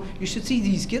has to go. You should see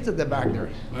these kids at the back there.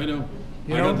 I know.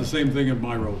 I got the same thing at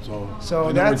my road, so I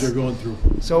know that's what you're going through.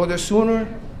 So the sooner,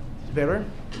 the better.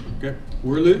 Okay.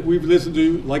 We've listened to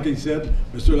you. Like he said,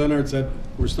 Mr. Leonard said,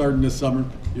 we're starting this summer.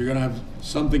 You're going to have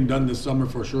something done this summer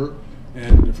for sure.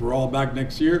 And if we're all back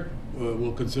next year,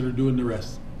 we'll consider doing the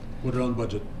rest. Put it on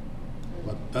budget.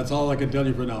 But that's all I can tell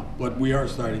you for now. But we are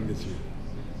starting this year.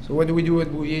 So what do we do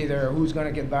with Bouvier there? Who's going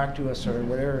to get back to us or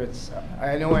whatever?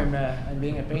 I know I'm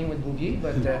being a pain with Bouvier,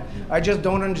 but I just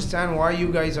don't understand why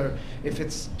you guys are, if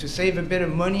it's to save a bit of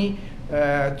money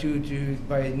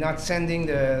by not sending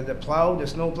the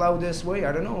snow plow this way.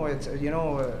 I don't know. It's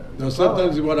Now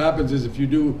sometimes what happens is if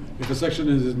a section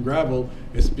is in gravel,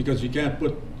 it's because you can't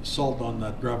put salt on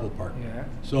that gravel part. Yeah.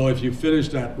 So if you finish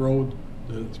that road,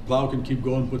 the plow can keep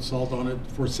going, put salt on it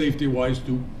for safety wise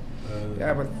too.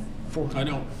 Yeah, but I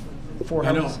know.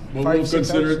 I know, but we'll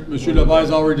consider it. Monsieur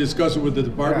Levi's already discussed it with the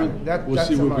department. Yeah, we'll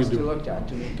see what we do. To look at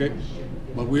too. Okay,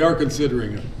 but we are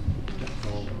considering it.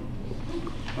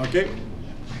 Okay.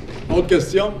 Autre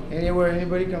question?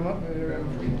 Anybody come up?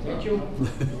 Thank you.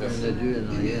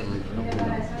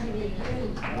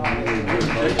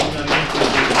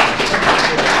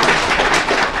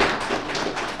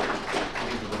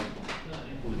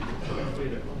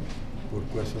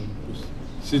 Pourquoi ça?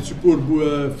 C'est-tu pour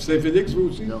Saint-Félix, vous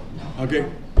aussi? Non. OK.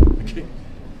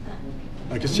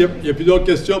 Il n'y a plus d'autres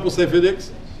questions pour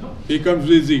Saint-Félix? Et comme je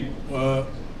vous l'ai dit,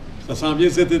 ça s'en vient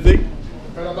cet été?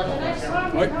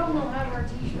 Oui.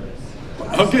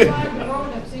 OK.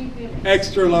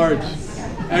 Extra large.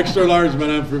 Extra large,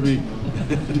 madame, for me.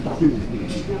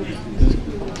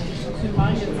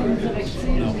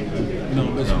 Non,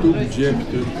 mais c'est tout budget.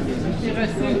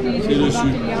 C'est reçu.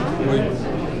 Oui.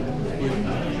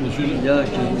 Là,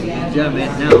 je dis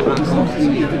maintenant, en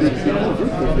conflit.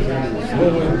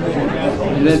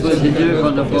 Le procédure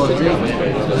qu'on a passé,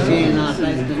 c'est une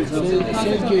entête comme ça.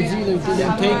 Celle qui a dit,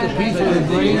 they'll take a piece of the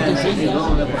brain to see ça,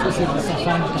 c'est sa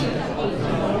femme.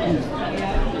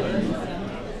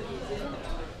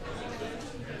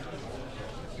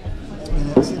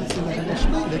 C'est le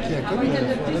chemin qui a comme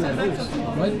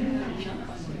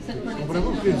on pourrait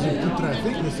voir qu'il y a tout le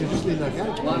trafic, mais c'est juste les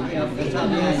locales qui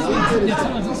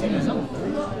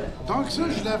tant que ça,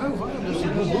 je l'avais ouvert, mais c'est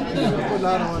pas beau, il n'y avait pas de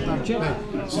l'air en tant que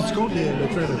si tu comptes le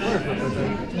trailer park,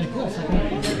 peut-être.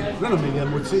 Non, mais il y a la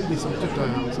moitié, ils sont tous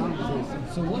ensemble.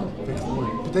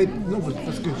 Peut-être, non,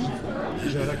 parce que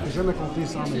j'aurais jamais compté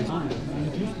 100 maisons. Il y en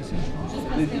a plus que ça, je pense.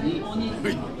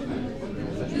 Oui.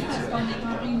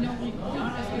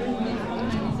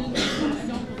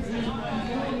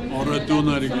 On retourne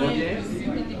à Régulier.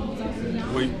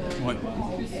 Oui, oui.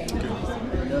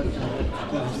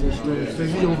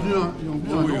 Ils ont vu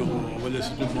oui, on va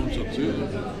laisser tout le monde sortir.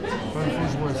 Enfin,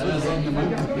 je vois ça.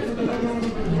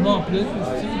 Non, en plus,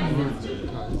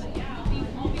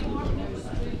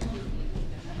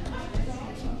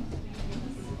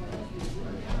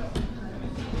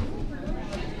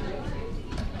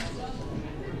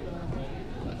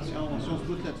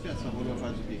 être fait, ça va leur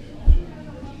faire du bien.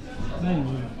 Ben,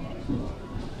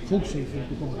 faut que c'est fait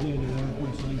au complet, le 1,5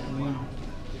 points.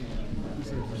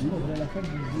 C'est pas vrai, la fête du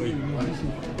jeu,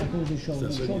 c'est à cause des choses.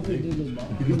 Les choses étaient de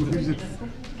l'autre bord.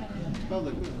 Tu parles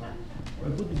de quoi? Un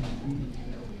bout de...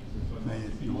 Ben,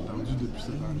 ils ont entendu depuis ça.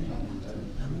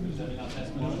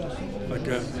 Fait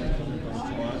que,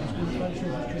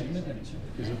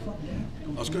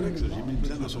 c'est correct, ça. J'ai mis le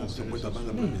plan dans son boîte à banc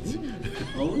l'après-midi.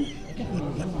 Ah oui?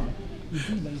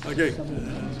 OK.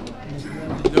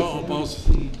 Là, on passe.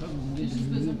 J'ai juste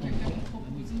besoin de quelqu'un pour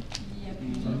proposer qui appuie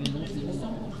une résolution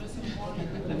pour recevoir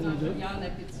la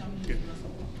pétition de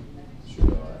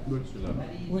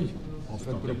Oui. On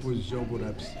fait une proposition pour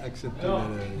accepter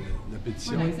la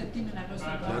pétition. Pas l'accepter, mais la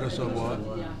recevoir. La recevoir.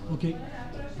 OK.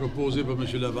 Proposé par M.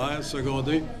 Levert,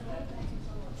 secondé.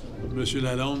 M.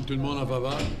 Lalonde, tout le monde en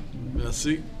faveur?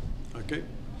 Merci. OK.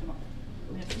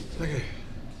 OK.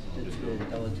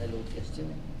 L'autre question.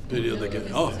 Période de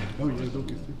questions. Ah! Oui, il y a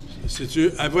d'autres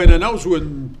questions. Avez-vous une annonce ou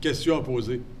une question à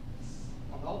poser?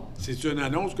 C'est-tu une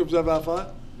annonce que vous avez à faire?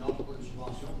 Non, pas une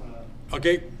subvention.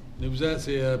 OK.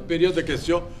 C'est période de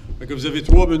questions. Fait que vous avez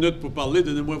 3 minutes pour parler.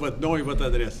 Donnez-moi votre nom et votre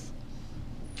adresse.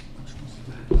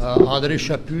 André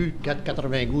Chaput,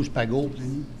 492 Pago.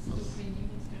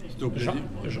 C'est au plaisir.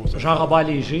 Jean-Robert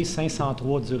Léger,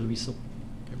 503 du Ruisseau.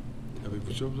 Okay.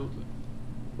 Avez-vous ça, vous autres?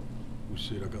 Ou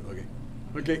c'est le cas? OK.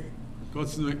 OK.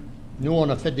 Continuez. Nous, on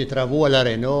a fait des travaux à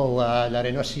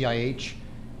l'Arena CIH.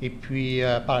 Et puis,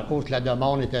 par cause que la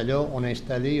demande était là, on a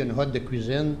installé une hotte de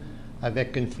cuisine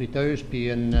avec une friteuse puis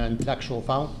une plaque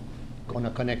chauffante qu'on a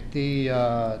connecté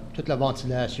toute la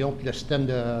ventilation puis le système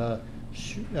de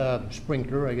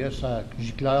sprinkler, I guess,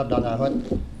 gicleur dans la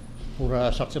hotte pour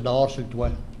sortir dehors sur le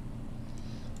toit.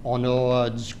 On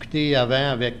a discuté avant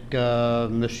avec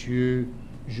M.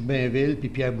 Jubinville puis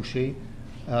Pierre Boucher.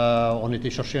 On a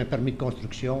été chercher un permis de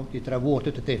construction. Les travaux ont tous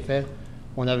été faits.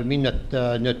 On avait mis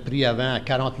notre prix avant à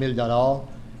 40 000 $.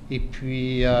 Et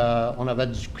puis, on avait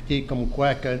discuté comme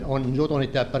quoi que nous autres, on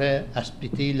était prêts à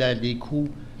splitter les coûts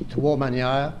de 3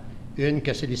 manières. Une,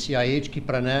 que c'est les CIH qui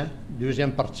prenaient.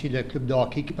 Deuxième partie, le club de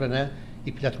hockey qui prenait.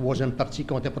 Et puis la troisième partie,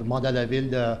 qu'on était pour demander à la ville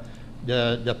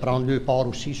de prendre le part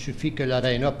aussi. Il suffit que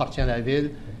l'aréna appartienne à la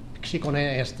ville. Puis qui c'est qu'on a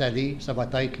installé, ça va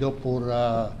être là pour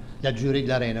la durée de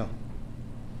l'aréna.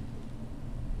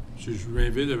 M.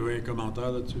 Jubinville avait un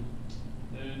commentaire là-dessus.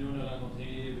 Nous, on a rencontré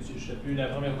M. Chaput. La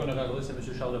première fois qu'on a rencontré, c'est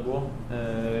M. Charles Lebois,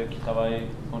 qui travaille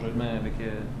conjointement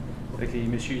avec les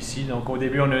messieurs ici. Donc, au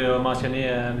début, on a mentionné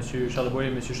à M. Charles Lebois et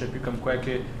M. Chaput comme quoi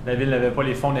que la ville n'avait pas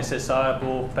les fonds nécessaires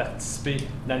pour participer.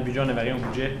 Dans le budget, on n'avait rien au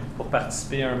budget pour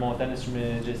participer à un montant,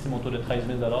 j'estime autour de 13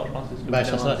 000 $, je pense. C'est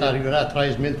ce que ça arriverait à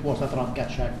 13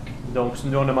 334 chaque. Donc,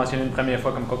 nous, on a mentionné une première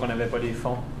fois comme quoi qu'on n'avait pas les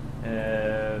fonds.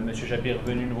 M. Chaput est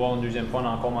revenu nous voir une deuxième fois, on a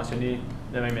encore mentionné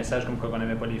le même message comme quoi qu'on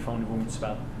n'avait pas les fonds au niveau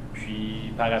municipal.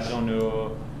 Puis par après, on a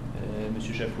M.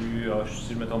 Chaput,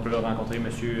 si je ne me trompe pas, rencontré M.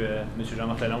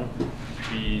 Jean-Marc Lalonde.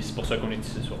 Puis c'est pour ça qu'on est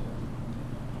ici ce soir.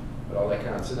 Alors la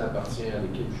cantine appartient à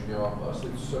l'équipe junior A, c'est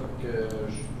tout ça que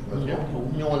je me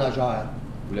trompe? Nous, on la gère.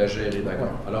 Vous la gérez, d'accord.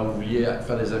 Ouais. Alors vous vouliez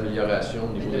faire des améliorations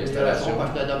au niveau de l'installation?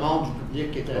 Parce que la demande du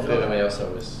public était offrir là. un meilleur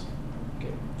service. OK.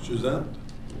 Suzanne?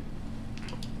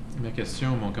 Ma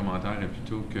question, mon commentaire est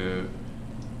plutôt que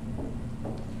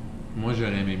moi,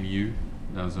 j'aurais aimé mieux,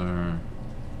 dans une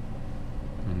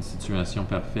situation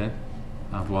parfaite,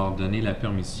 avoir donné la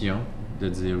permission de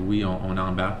dire oui, on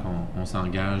embarque, on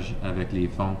s'engage avec les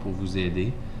fonds pour vous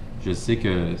aider. Je sais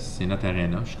que c'est notre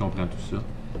aréna, je comprends tout ça,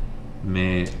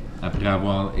 mais après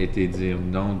avoir été dire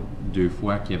non 2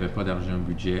 fois qu'il n'y avait pas d'argent au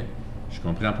budget, je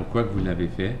comprends pourquoi que vous l'avez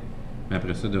fait, mais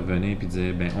après ça, de revenir et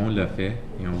dire, ben on l'a fait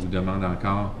et on vous demande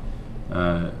encore.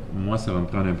 Moi, ça va me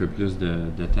prendre un peu plus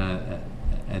de temps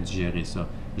à digérer ça.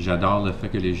 J'adore le fait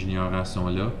que les juniors A sont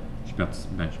là. Je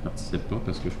participe pas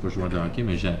parce que je suis pas joueur de hockey,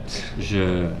 mais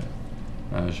je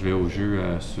vais au jeu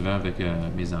souvent avec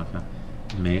mes enfants.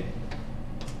 Mais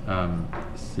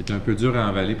c'est un peu dur à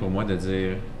avaler pour moi de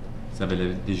dire ça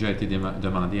avait déjà été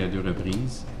demandé à 2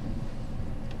 reprises.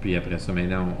 Puis après ça,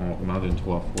 maintenant, on demande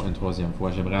une troisième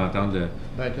fois. J'aimerais entendre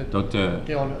d'autres...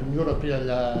 Nous, on a pris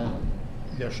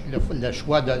le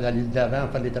choix d'aller d'avant,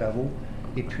 faire des travaux.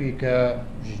 Et puis que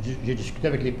j'ai discuté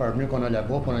avec les partenaires qu'on a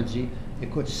là-bas, puis on a dit,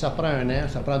 écoute, si ça prend 1 an,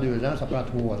 ça prend 2 ans, ça prend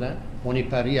 3 ans, on est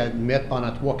pari à le mettre pendant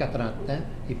 3-4 ans de temps,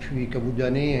 et puis que vous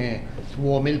donnez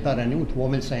 3 000 par année ou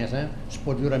 3 500, c'est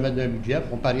pas dur à mettre dans un budget, puis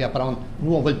on parie à prendre,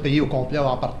 nous on va le payer au complet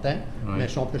en partant, mais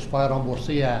si on peut se faire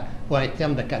rembourser à un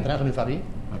terme de 4 ans, ça ne nous fait rien.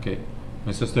 OK.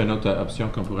 Mais ça, c'est une autre option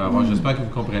qu'on pourrait avoir. J'espère que vous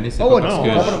comprenez. C'est Oh, pas oui, parce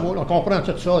non, que on comprend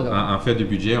tout ça. Là. en fait du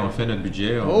budget, on fait notre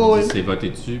budget, on Oh, dit oui. c'est voté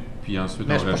dessus, puis ensuite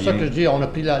Mais on c'est revient. pour ça que je dis, on a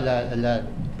pris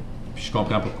Puis je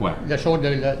comprends pourquoi. la chose,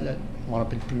 on n'a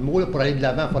plus le mot, là, pour aller de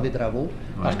l'avant, faire des travaux,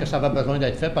 parce que ça va besoin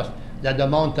d'être fait, parce que la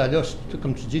demande, t'as là,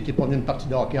 comme tu dis, tu n'es pas venu une partie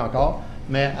de hockey encore,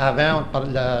 mais avant,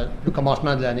 le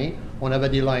commencement de l'année, on avait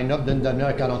des line-up d'une demi-heure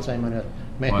à 45 minutes.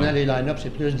 Maintenant, Ouais. les line-up, c'est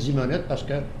plus 10 minutes parce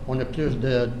qu'on a plus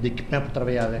d'équipement pour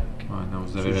travailler avec. Ouais, non,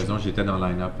 vous avez raison, j'étais dans le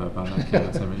line-up pendant que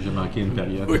j'ai manqué une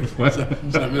période. Oui, Ouais. ça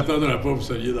ne m'étonnerait pas que vous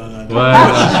soyez dans la...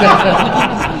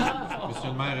 Monsieur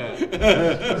le maire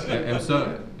aime ça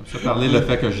parler le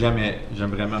fait que j'aime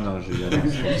vraiment nager.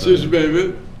 Monsieur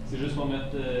Jubinville? C'est juste pour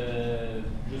mettre,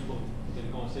 juste pour que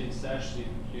le conseil sache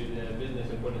que la ville ne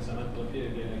fait pas nécessairement de profit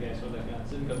avec la location de la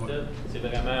cantine comme telle. C'est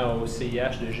vraiment au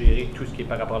CIH de gérer tout ce qui est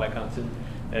par rapport à la cantine.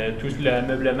 Tout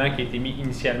l'ameublement qui a été mis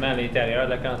initialement à l'intérieur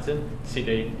de la cantine, c'est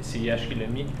le CIH qui l'a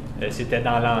mis. C'était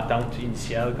dans l'entente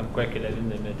initiale, comme quoi que la ville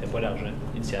ne mettait pas d'argent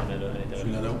initialement là, à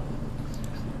l'intérieur.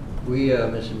 Oui,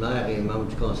 Monsieur le maire et membre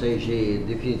du conseil, j'ai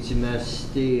définitivement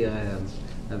assisté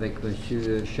avec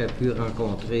M. Chaput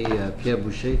rencontrer Pierre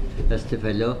Boucher à cet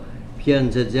effet-là. Pierre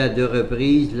nous a dit à 2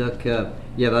 reprises qu'il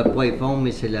n'y avait pas les fonds,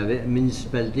 mais c'est la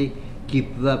municipalité qui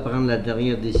pouvait prendre la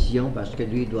dernière décision parce que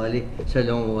lui, il doit aller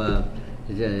selon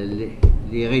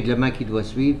les règlements qu'il doit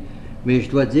suivre. Mais je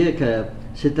dois dire que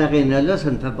cette aréna-là,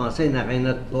 ça me fait penser à une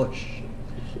aréna de poche.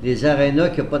 Les arénas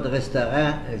qui n'ont pas de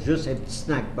restaurant, juste un petit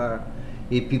snack bar.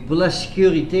 Et puis pour la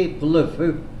sécurité, pour le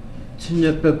feu, tu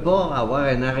ne peux pas avoir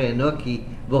un aréna qui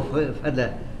va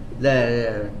faire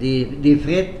des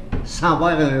frites sans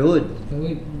avoir un hood.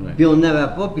 Oui. Puis on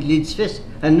n'avait pas, puis l'édifice,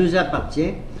 elle nous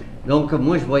appartient. Donc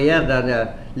moi, je voyais dans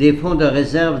les fonds de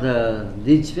réserve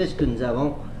d'édifices que nous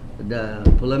avons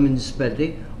pour la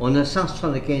municipalité, on a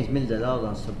 175 000 $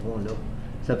 dans ce fonds-là.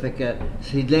 Ça fait que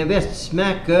c'est de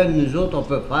l'investissement que nous autres, on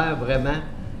peut faire vraiment,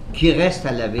 qui reste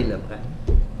à la ville après.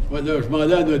 Voilà, je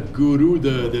demandais à notre gourou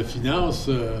de finances,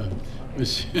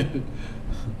 monsieur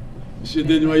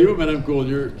Desnoyaux, Mme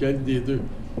Collier, quel des deux?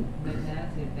 Maintenant,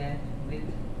 c'est 28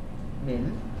 000.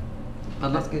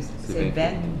 Pardon? Parce que c'est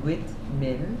 28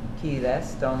 000 qui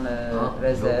restent dans la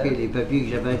réserve. OK, les papiers que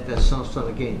j'avais étaient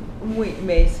 175. Oui,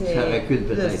 mais c'est Ça recule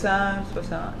le peut-être.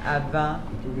 160 avant.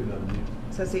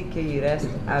 Ça, c'est qu'il reste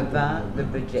avant le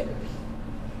budget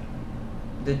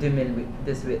de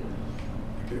 2018.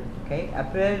 OK?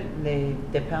 Après les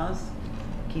dépenses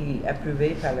qui sont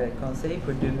approuvées par le Conseil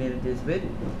pour 2018,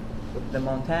 le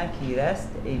montant qui reste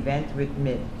est 28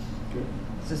 000.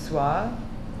 Ce soir,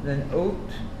 un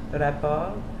autre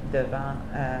rapport devant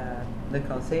le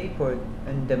Conseil pour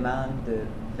une demande de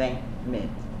 20 000.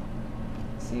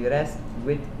 S'il reste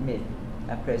 8 000.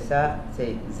 Après ça,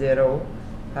 c'est zéro.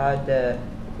 Pas de...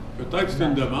 Peut-être que c'est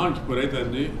une demande qui pourrait être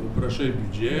amenée au prochain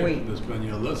budget. Oui. De cette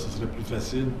manière-là, ce serait plus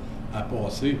facile à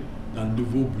passer dans le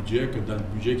nouveau budget que dans le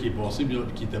budget qui est passé, bien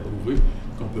qui est approuvé,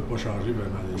 qu'on ne peut pas changer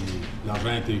vraiment. L'argent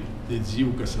a été dédié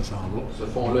où que ça s'en va. Ce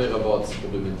fonds-là est rebâti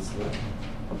pour 2019.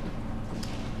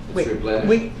 Oui. Monsieur Blair?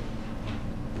 Oui.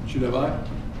 Monsieur Levert?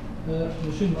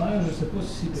 Monsieur le maire, je ne sais pas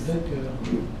si peut-être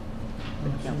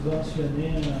qu'on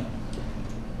subventionnait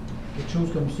quelque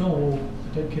chose comme ça, on va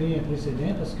peut-être créer un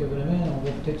précédent parce que vraiment, on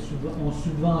va peut-être on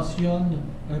subventionne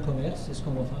un commerce, c'est ce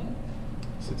qu'on va faire.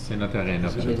 C'est notre aréna.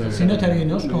 C'est notre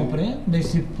aréna, je comprends, mais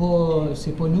c'est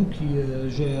pas nous qui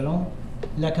gérons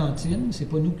la cantine, c'est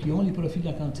pas nous qui avons les profits de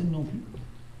la cantine non plus.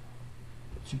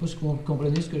 Je sais pas si vous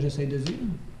comprenez ce que j'essaie de dire.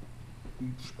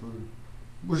 Je peux.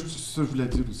 Moi, ça, je voulais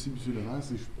dire aussi, M. Levert,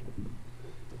 c'est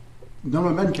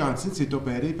normalement, une cantine, c'est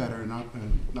opéré par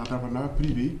un entrepreneur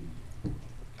privé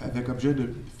avec objet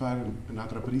de faire une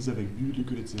entreprise avec but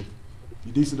lucratif.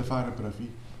 L'idée, c'est de faire un profit.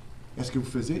 Est-ce que vous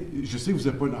faisiez, je sais que vous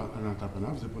n'êtes pas un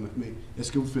entrepreneur, mais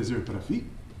est-ce que vous faisiez un profit?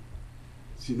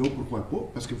 Sinon, pourquoi pas?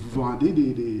 Parce que vous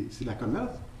vendez c'est la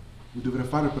commerce. Vous devrez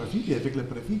faire un profit, et avec le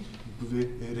profit, vous pouvez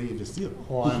réinvestir.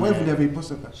 Pourquoi vous n'avez pas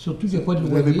ça? Surtout qu'il n'y a pas de Vous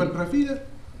loyer. n'avez pas de profit, là?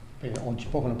 On ne dit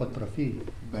pas qu'on n'a pas de profit.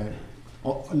 Ben,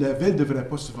 la ville ne devrait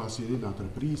pas subventionner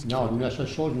l'entreprise. Non, la seule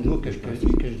chose, nous autres, que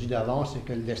je dis d'avance, c'est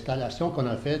que l'installation qu'on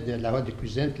a faite de la route de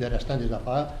cuisine et le restant des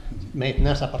affaires,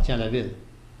 maintenant, ça appartient à la ville.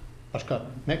 Parce que,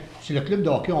 mec, si le club de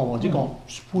hockey, on va dire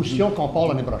supposition qu'on part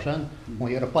l'année prochaine, on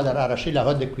n'ira pas arracher la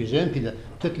route de cuisine, puis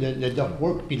tout le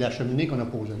ductwork, puis la cheminée qu'on a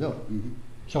posée là.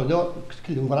 So, là,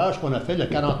 l'ouvrage qu'on a fait, le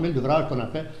 40 000 d'ouvrage qu'on a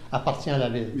fait, appartient à la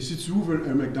ville. Mais si tu ouvres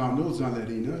un McDonald's dans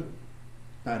l'aréna,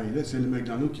 pareil là, c'est le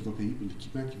McDonald's qui va payer pour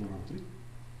l'équipement qui va rentrer.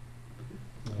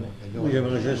 Moi,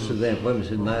 j'aimerais juste soulever un point, M.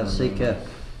 le maire. C'est que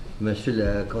M.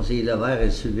 le conseiller Levert a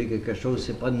soulevé quelque chose.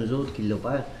 C'est pas nous autres qui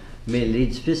l'opèrent. mais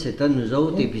l'édifice est à nous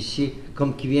autres, et puis si,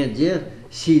 comme qui vient de dire,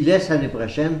 s'il laisse l'année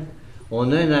prochaine,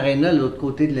 on a un aréna de l'autre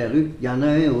côté de la rue, il y en a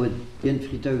un où il y a une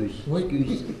friteuse. Oui.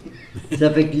 Excuse. Ça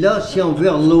fait que là, si on veut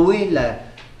relouer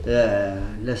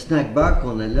le snack bar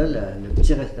qu'on a là, le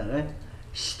petit restaurant,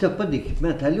 si tu n'as pas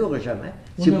d'équipement, tu ne loueras jamais.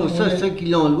 C'est pour ça ceux qui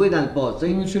l'ont loué dans le passé,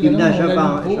 Monsieur ils Bernard, on n'achètent la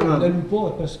pas. loue pas, on la loue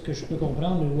pas parce que je peux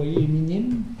comprendre, le loyer est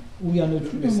minime. Ou il y en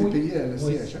a-tu? Mais c'est payé à la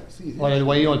Oui. CHA. Ouais, le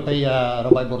loyer, on le paye à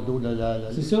Robert Bordeaux.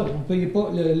 C'est ça, on payait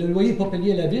pas, le loyer n'est pas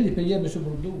payé à la ville, il est payé à M.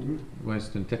 Bordeaux. Oui,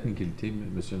 c'est une technicalité,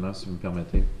 monsieur le maire, si vous me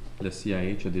permettez. Le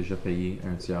CIH a déjà payé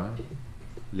un tiers.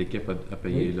 L'équipe a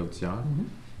payé l'autre tiers.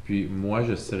 Puis moi,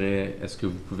 je serais... Est-ce que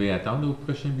vous pouvez attendre au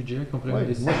prochain budget qu'on prenne une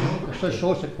décision? La seule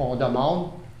chose, c'est qu'on demande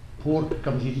pour,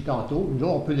 comme j'ai dit tantôt, nous,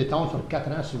 on peut l'étendre sur 4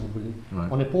 ans si vous voulez. Ouais.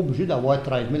 On n'est pas obligé d'avoir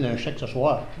 13 000 un chèque ce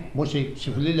soir. Moi, si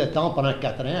vous voulez l'étendre pendant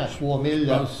 4 ans à 3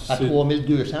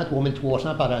 200, 3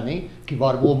 300 par année, qui va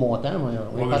arriver au montant,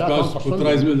 on Je pense que pour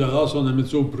 13 000 si on a mis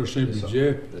ça au prochain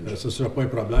budget, ça ne sera pas un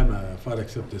problème à faire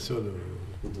accepter ça.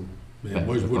 Là. Mais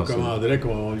moi, je vous recommanderais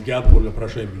qu'on le garde pour le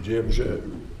prochain budget.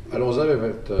 Allons-y avec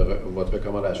votre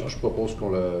recommandation. Je propose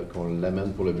qu'on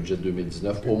l'amène pour le budget de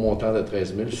 2019 au montant de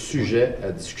 13 000, sujet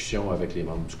à discussion avec les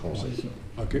membres du Conseil.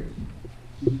 OK.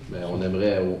 Mais on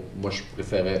aimerait, moi je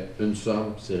préférais une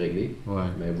somme, c'est réglé. Ouais.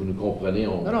 Mais vous nous comprenez,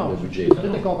 Non, le budget. tout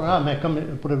est comprenable, mais comme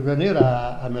pour revenir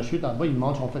à monsieur d'en bas, il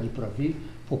demande si on fait des profits.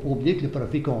 Il ne faut pas oublier que le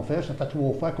profit qu'on fait, ça fait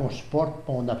 3 fois qu'on supporte,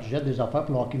 on achète des affaires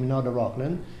pour le hockey mineur de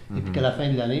Rockland, et puis qu'à la fin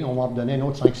de l'année, on va en redonner un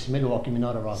autre 5-6 000 au hockey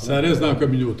mineur de Rockland. Ça reste dans la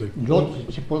communauté. Nous autres,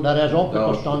 c'est pour la raison pour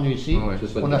laquelle on est ici.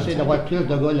 On essaie d'avoir plus de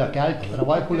gars locaux qui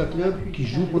travaillent pour le club, qui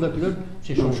jouent pour le club.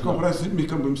 C'est chose. Je comprends, mais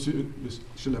comme M.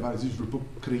 Laval dit, je ne veux pas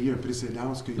créer un précédent,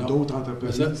 parce qu'il y a d'autres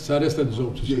entreprises. Ça reste à nous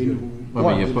autres. Oui,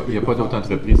 mais il n'y a pas d'autres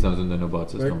entreprises dans une de nos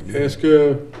bâtisses non plus. Est-ce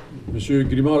que M.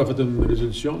 Grimard a fait une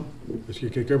résolution? Est-ce qu'il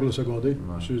y a quelqu'un pour le seconder?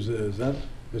 M. Zan?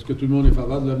 Est-ce que tout le monde est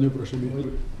favorable de l'avenir au prochain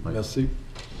meeting? Merci.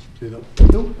 C'est là.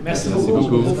 Merci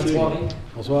beaucoup. Bonne soirée.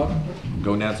 Bonsoir.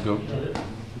 Go Nats, go.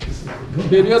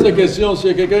 Période de questions, s'il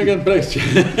y a quelqu'un qui a une question.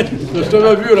 Je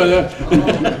t'avais vu, là.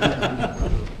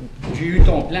 J'ai eu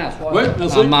ton plan ce soir. Oui,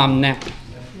 merci. En m'emmenant.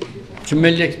 Tu me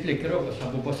l'expliqueras, parce que ça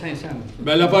ne vaut pas 500.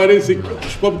 Ben, l'affaire est, c'est que je ne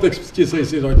suis pas pour t'expliquer ça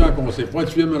ici. J'ai été en conseil. Faut que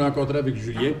tu viennes me rencontrer avec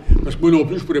Julien, parce que moi non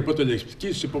plus, je ne pourrais pas te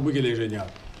l'expliquer, c'est pas moi qui est l'ingénieur.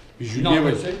 Puis Julien, non, va...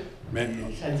 je sais. Mais,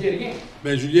 ça ne dit rien.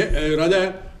 Ben, Julien,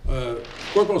 Roland,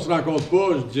 pourquoi qu'on se rencontre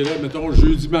pas, je dirais, mettons,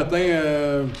 jeudi matin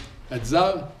à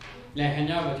 10h?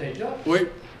 L'ingénieur va être là? Oui.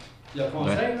 Le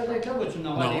conseil va être là? Vas-tu nous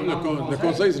envoyer les membres du le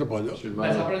conseil ne sera pas là.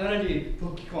 Ben, ça prendrait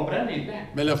pour qu'ils comprennent les plans.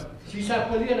 Mais là, s'ils ne savent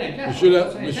pas lire un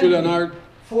plan, Monsieur Leonard.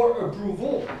 For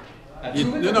approval.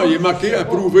 Non, il est marqué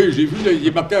approuvé. J'ai vu, il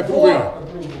est marqué approuvé. For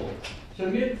approval.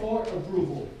 Submit for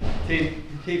approval.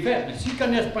 C'est fait. Mais s'ils ne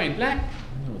connaissent pas un plan,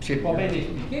 c'est pas bien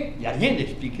expliqué. Il n'y a rien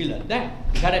d'expliqué là-dedans.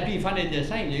 J'aurais pu y faire des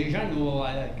dessins. Les gens nous.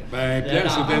 Ben, plan,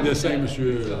 c'est un dessin,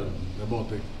 monsieur la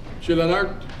bonté. Monsieur Leonard,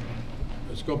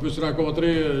 est-ce qu'on peut se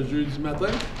rencontrer jeudi matin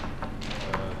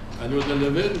à l'hôtel de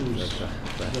ville ou je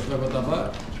fais votre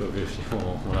affaire? Je vais vérifier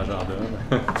mon agenda.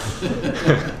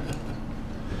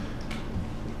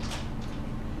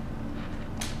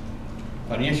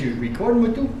 Pas rien si je record, moi,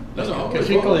 tout. Non, non,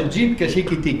 qu'est-ce qu'on dit et qu'est-ce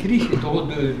qui est écrit,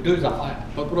 c'est deux affaires.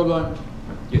 Pas de problème.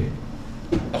 Okay.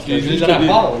 Parce que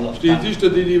je t'ai dit, je te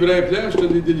délivrais un plan, je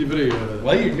te l'ai délivré.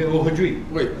 Oui, aujourd'hui.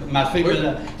 Oui. Ma fille, oui.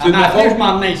 je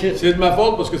m'en emmenais ici. C'est de ma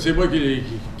faute parce que c'est moi qui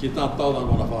est en retard dans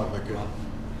mon affaire.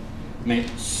 Mais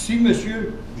si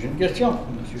monsieur, j'ai une question,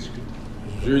 monsieur.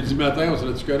 Jeudi matin, on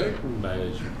serait-tu correct? Ben,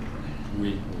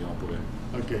 oui, on pourrait.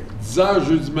 OK. 10h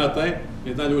jeudi matin, on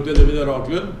est dans l'hôtel de ville de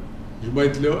Rockland. Je vais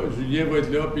être là, Julien va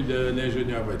être là, puis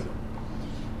l'ingénieur va être là.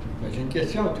 Ben, j'ai une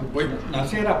question. Tout. Oui. Dans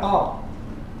ses rapports,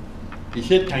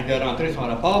 ici, quand il a rentré son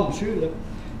rapport, monsieur, là,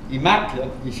 il marque, là,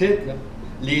 ici, là,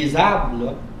 les arbres,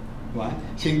 là, ouais,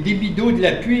 c'est le débit d'eau de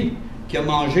la pluie qui a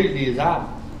mangé les arbres.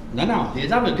 Non,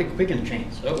 les arbres ont été coupés avec une chaîne,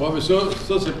 ça. Oui, mais ça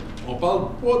c'est... On parle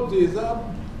pas des arbres.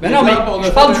 Mais non, mais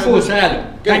je parle du fossé, là,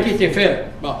 quand il était fait.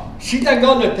 Bon. Si tu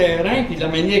regardes le terrain, puis de la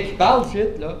manière qu'il parle,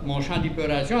 là, mon champ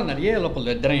d'épuration en arrière, là, pour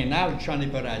le drainage du champ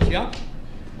d'épuration,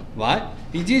 ouais,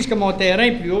 ils disent que mon terrain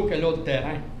est plus haut que l'autre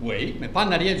terrain. Oui, mais pas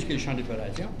en arrière du champ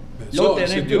d'épuration. L'autre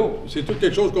terrain est plus haut. C'est tout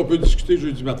quelque chose qu'on peut discuter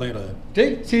jeudi matin, là. Tu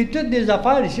sais, c'est toutes des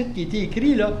affaires ici qui étaient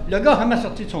écrites, là. Le gars a jamais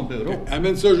sorti de son bureau. Okay.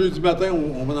 Amène ça jeudi matin,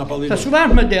 on va en parler. Ça, souvent,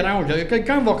 je me dérange.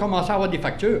 Quelqu'un va commencer à avoir des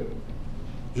factures.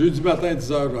 Jeudi matin à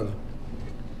 10h, là.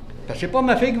 Parce que c'est pas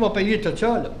ma fille qui va payer tout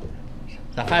ça, là.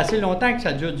 Ça fait assez longtemps que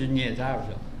ça dure du niaisage,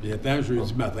 là. Bien temps,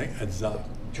 jeudi matin à 10h.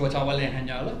 Tu vas t'envoyer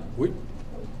l'ingénieur, là? Oui.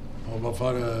 On va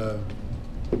faire...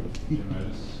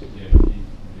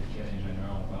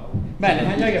 Ben,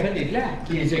 l'ingénieur, il a fait des plans.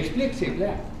 Il les explique, ces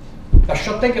plans. Parce que je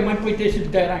suis certain qu'il n'a même pas été sur le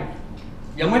terrain.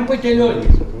 Il n'a même pas été là. lui.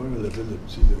 Oui, mais la ville de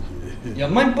petit, là, Il n'a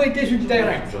même pas été sur le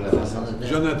terrain.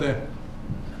 Jonathan.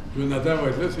 Jonathan va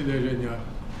être là, c'est l'ingénieur.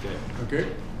 OK?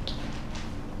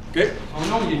 OK? Son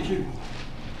nom, il est dessus.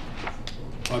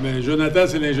 Ah, mais Jonathan,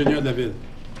 c'est l'ingénieur de la ville.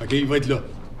 OK, il va être là.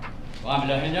 Ah,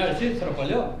 mais l'ingénieur ici, il ne sera pas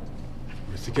là.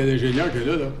 Mais c'est quel ingénieur qui est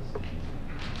là, là?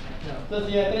 Ça,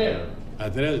 c'est après. À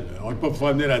Trel. On ne peut pas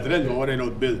faire venir à Trel, il va y avoir un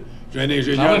autre bill. J'ai un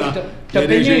ingénieur Ah ouais, dans... t'as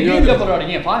payé un bill là pour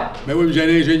rien faire. Ben oui, mais j'ai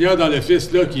un ingénieur dans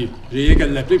l'office, là, qui... J'ai rien qu'à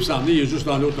l'appeler, puis s'en venir, il est juste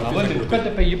dans l'autre Ah office. ouais, à mais côté. pourquoi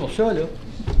t'as payé pour ça, là?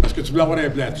 Parce que tu voulais avoir un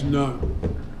plan, tu n'as...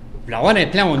 Tu voulais avoir un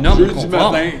plan au nom Jeudi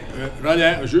conforme. matin,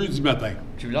 Roland, jeudi matin.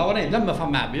 Tu voulais avoir un plan de me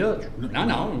fermer la bouche. Non,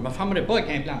 non, je ne me fermerai pas avec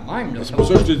un plan de même. Là. C'est pour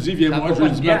ça que je te dis, viens-moi Ça va pas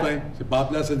jeudi de gars. matin. C'est pas la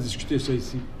place à discuter ça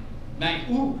ici. Ben,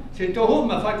 où? C'est trop de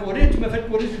me faire courir. Tu m'as fait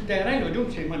courir sur le terrain, l'autre jour,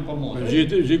 c'est même pas mon Ben,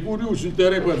 j'ai couru sur le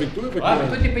terrain pas avec toi. Fait que, Ah, mais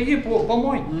toi, t'es payé pour, pas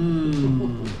moins.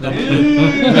 Pas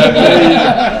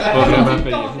vraiment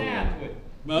payé.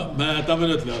 Ben, attends une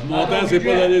minute, là. Mon temps, c'est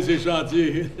pas d'aller sur les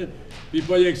chantiers. Puis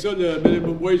pas rien que ça, le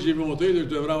minimum wage j'ai monté, là, je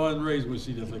devrais avoir une raise, moi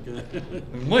aussi. Là, fait que...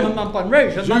 Moi, je ne demande pas de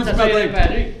raise, je demande Jeudi de se matin.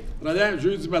 réparer. Roland,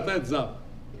 jeudi matin à 10h.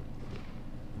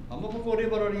 On va pas courir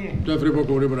pour rien. Je te ferai pas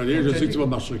courir pour rien, je sais que tu vas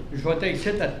marcher. Je vais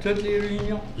t'exciter à toutes les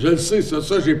réunions. Je le sais, ça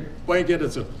j'ai pas inquiet de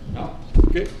ça. Non.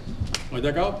 OK? On est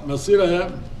d'accord? Merci, Roland.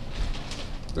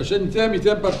 Prochaine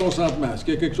item par consentement. Est-ce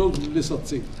qu'il y a quelque chose que vous voulez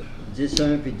sortir?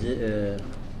 10-1 puis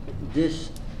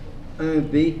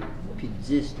 10-1B puis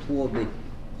 10-3B.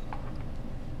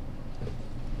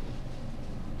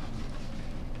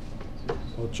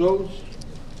 Autre chose?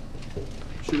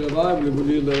 M. Levert, voulez-vous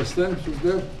lire le restant, s'il vous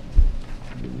plaît?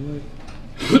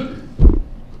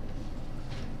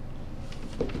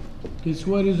 Qu'il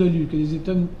soit résolu que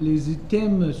les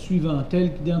items suivants,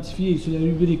 tels qu'identifiés sur la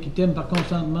rubrique items par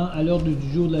consentement à l'ordre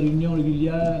du jour de la réunion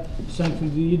régulière du 5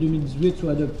 février 2018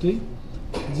 soient adoptés.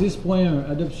 10.1.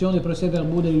 Adoption des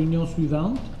procès-verbaux des réunions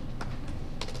suivantes.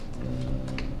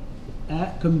 A.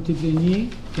 Comité plénier,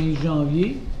 15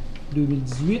 janvier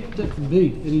 2018. B.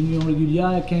 Réunion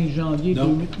régulière, 15 janvier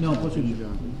 2018. Non, pas celui-là.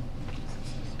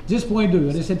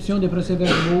 10.2. Réception des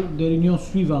procès-verbaux des réunions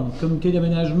suivantes. Comité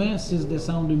d'aménagement, 6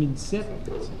 décembre 2017.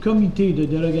 Comité de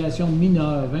dérogation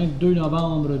mineure, 22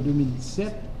 novembre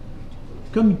 2017.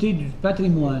 Comité du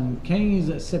patrimoine,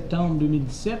 15 septembre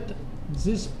 2017.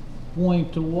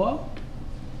 10.3.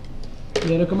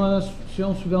 Les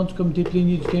recommandations suivantes du comité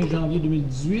plénier du 15 janvier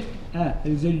 2018. A.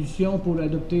 Résolution pour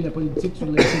adopter la politique sur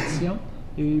la pétition.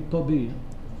 Et pas B.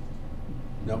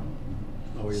 Non.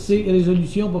 C.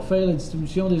 Résolution pour faire la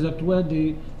distribution des octrois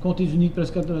des comtés unis de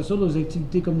prescription aux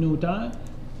activités communautaires.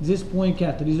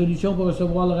 10.4. Résolution pour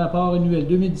recevoir le rapport annuel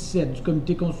 2017 du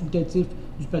comité consultatif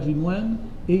du patrimoine.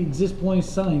 Et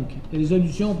 10.5.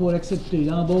 Résolution pour accepter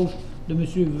l'embauche de M.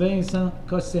 Vincent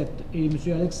Cossette et M.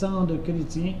 Alexandre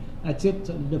Chrétien à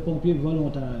titre de pompier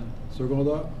volontaire.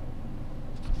 Secondaire.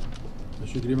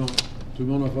 M. Grimond. Tout le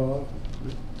monde en faveur?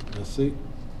 Oui. Merci.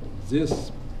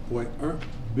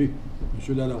 10.1B.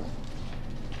 M. Lalonde.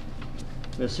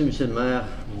 Merci, M. le maire.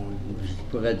 Je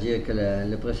pourrais dire que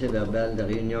le procès-verbal de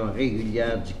réunion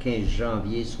régulière du 15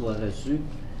 janvier soit reçu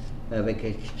avec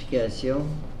explication.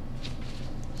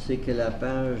 C'est que la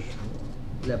page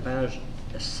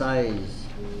 16,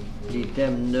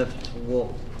 l'item 9.3,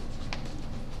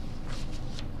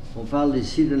 on parle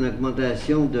ici d'une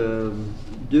augmentation de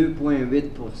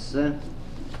 2,8%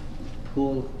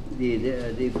 pour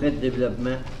des frais de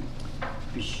développement.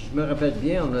 Puis je me rappelle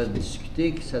bien, on a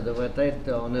discuté que ça devrait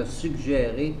être, on a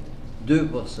suggéré 2%.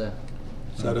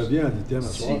 Ça revient à l'item à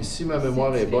soir. Si ma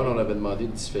mémoire est bonne, on avait demandé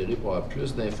de différer pour avoir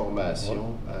plus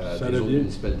d'informations des autres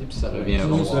municipalités, puis ça revient à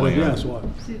soir. Ça revient à soir.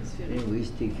 C'est différé. Eh oui,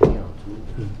 c'est écrit en tout.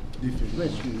 Je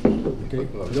m'excuse.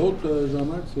 L'autre,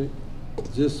 Jean-Marc, c'est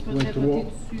 10.3.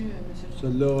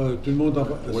 Celle-là, tout le monde en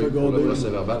oui, secondé. Pour le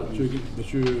procès-verbal.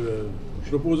 Monsieur,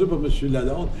 proposé par M.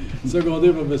 Lalonde, secondé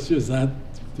par M. Zant.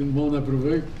 Tout le monde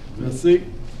approuvé. Merci.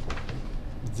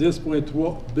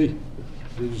 10.3B.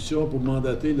 Résolution pour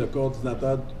mandater le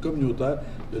coordinateur communautaire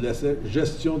de la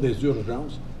gestion des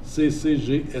urgences,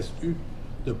 CCGSU,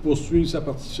 de poursuivre sa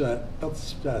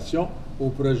participation au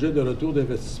projet de retour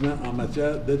d'investissement en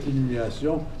matière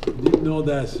d'atténuation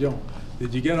d'inondation.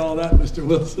 Did you get all that, Mr.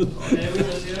 Wilson?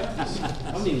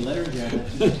 How many letters do I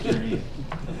have to carry?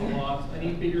 I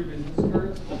need bigger business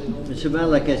cards. Monsieur le maire,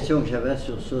 la question que j'avais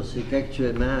sur ça, c'est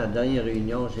qu'actuellement, à la dernière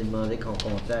réunion, j'ai demandé qu'on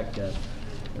contacte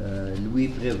Louis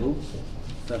Prévost,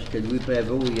 parce que Louis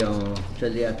Prévost, je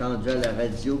l'ai attendu à la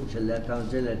radio, je l'ai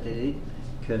attendu à la télé,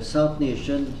 que South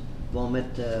Nation vont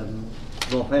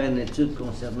faire une étude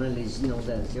concernant les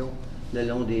inondations le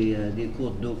long des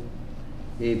cours d'eau.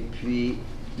 Et puis,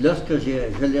 lorsque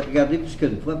je l'ai regardé plus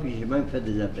qu'une fois, puis j'ai même fait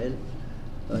des appels,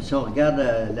 si on regarde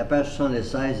la page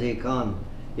 76, Econ.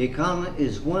 Econ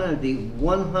is one of the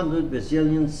 100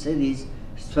 Brazilian cities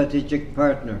strategic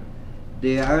partner.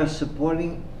 They are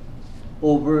supporting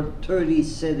over 30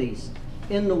 cities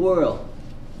in the world.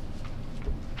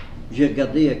 J'ai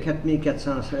regardé, il y a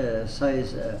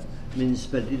 4416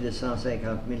 municipalités de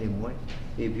 150 000 et moins.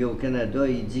 Et puis au Canada,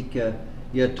 il dit qu'il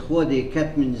y a 3 des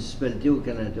 4 municipalités au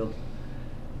Canada.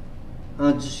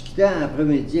 En discutant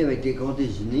après-midi avec les Comtés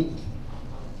unis,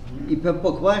 ils ne peuvent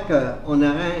pas croire qu'on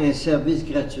aurait un service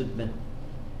gratuitement.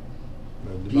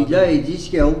 Puis là, ils disent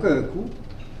qu'il n'y a aucun coût.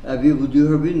 Avez-vous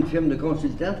déjà vu une firme de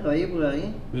consultants travailler pour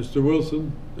rien? Mr.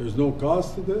 Wilson, there's no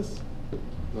cost to this?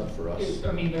 Not for us.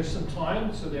 I mean, there's some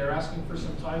time, so they're asking for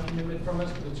some time commitment from us,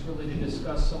 but it's really to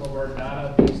discuss some of our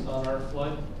data based on our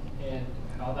flood and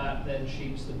how that then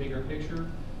shapes the bigger picture.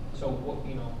 So what,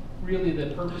 you know, really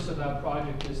the purpose of that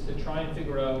project is to try and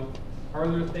figure out, are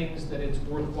there things that it's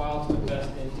worthwhile to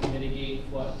invest in to mitigate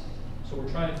floods? So we're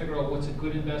trying to figure out what's a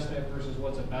good investment versus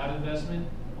what's a bad investment.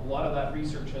 A lot of that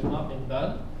research has not been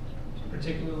done,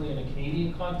 particularly in a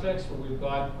Canadian context where we've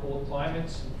got cold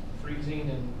climates, freezing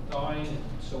and dying, and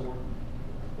so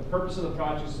the purpose of the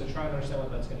project is to try and understand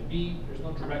what that's going to be. There's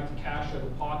no direct cash out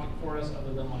of pocket for us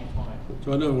other than my time.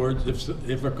 So in other words,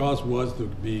 if a cost was to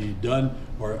be done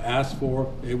or asked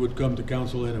for, it would come to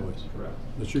council anyways. Correct.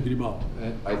 Monsieur Grimard.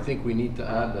 I think we need to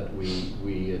add that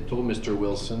we told Mr.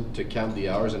 Wilson to count the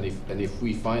hours, and if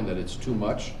we find that it's too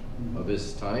much of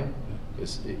his time,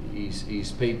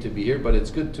 he's paid to be here, but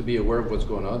it's good to be aware of what's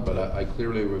going on. But I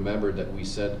clearly remember that we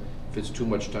said if it's too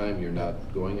much time, you're not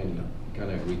going, and you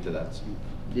kind of agreed to that.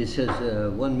 This is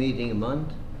one meeting a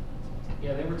month?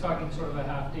 Yeah, they were talking sort of a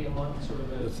half day a month, sort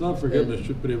of a... Let's not forget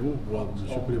Mr. Prévost. Well,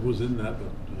 Mr. Prévost's in that,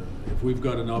 but if we've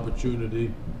got an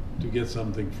opportunity to get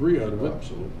something free out of it,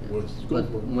 absolutely. Let's go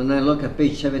for it. When I look at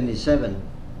page 77,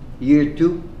 year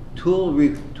 2, tool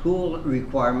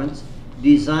requirements,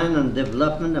 design and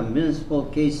development of municipal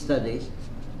case studies,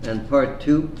 and part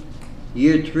 2,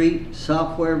 year 3,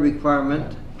 software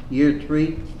requirement, year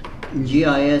 3,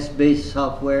 GIS-based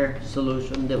software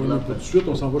solution Tout de development. suite,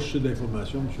 on s'en va chercher de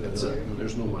l'information, monsieur. That's it.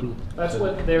 There's no money. That's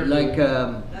what they're Like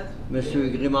doing.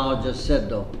 Mr. Grimard just said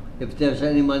though, if there's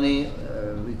any money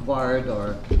required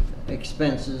or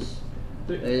expenses,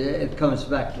 it comes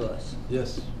back to us.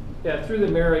 Yes. Yeah, through the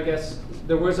mayor, I guess,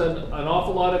 there was an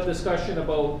awful lot of discussion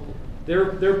about,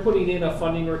 they're putting in a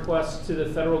funding request to the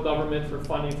federal government for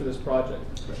funding for this project.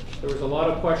 There was a lot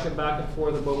of question back and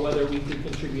forth about whether we could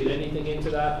contribute anything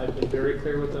into that. I've been very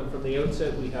clear with them from the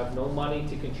outset, we have no money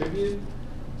to contribute.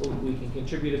 We can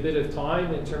contribute a bit of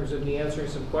time in terms of me answering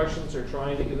some questions or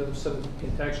trying to give them some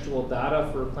contextual data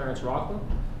for Clarence Rockland,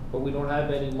 but we don't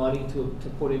have any money to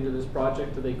put into this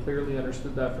project. They clearly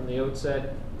understood that from the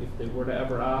outset. If they were to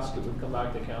ever ask, it would come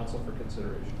back to council for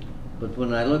consideration. But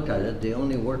when I looked at it, they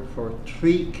only worked for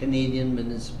 3 Canadian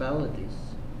municipalities.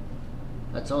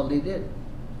 That's all they did.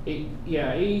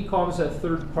 Yeah, AECOM is a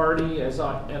third party,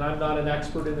 and I'm not an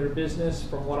expert in their business.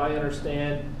 From what I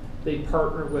understand, they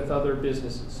partner with other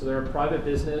businesses. So they're a private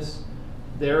business.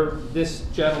 This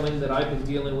gentleman that I've been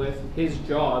dealing with, his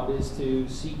job is to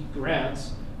seek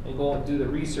grants and go and do the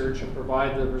research and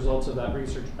provide the results of that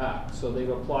research back. So they've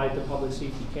applied to Public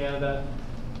Safety Canada,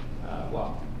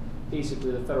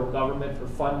 basically the federal government, for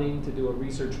funding to do a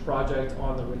research project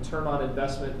on the return on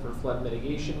investment for flood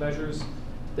mitigation measures.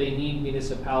 They need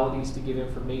municipalities to give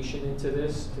information into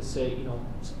this to say, you know,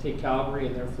 take Calgary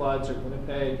and their floods, or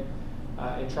Winnipeg,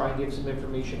 and try and give some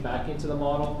information back into the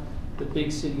model. The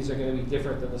big cities are going to be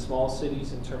different than the small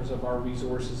cities in terms of our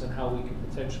resources and how we can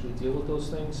potentially deal with those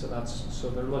things. So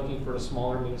they're looking for a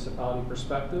smaller municipality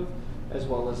perspective as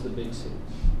well as the big cities.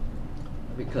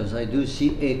 Because I do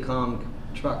see AECOM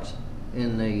trucks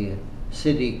in the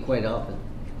city quite often.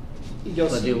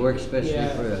 But they work especially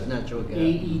for natural gas.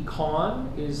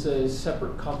 AECON is a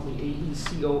separate company.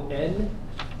 AECON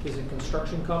is a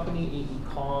construction company.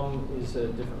 AECOM is a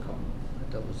different company.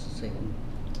 That was the same.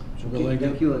 Okay,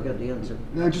 Thank you, I got the answer.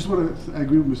 I just want to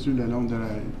agree with Mr. Lalonde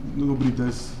that nobody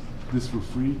does this for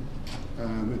free.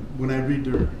 When I read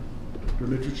their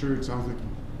literature, it sounds like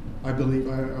I believe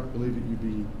that you'd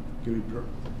be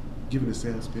given a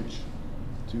sales pitch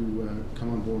to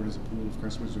come on board as a pool of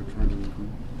customers they're trying to recruit,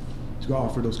 to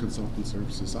offer those consultant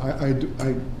services. I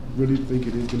really think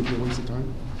it is going to be a waste of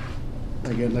time.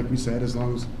 Again, like we said, as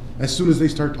soon as they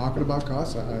start talking about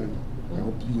costs, I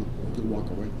hope you'll walk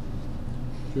away.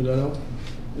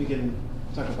 We can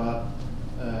talk about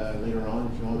later on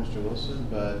if you want, Mr. Wilson,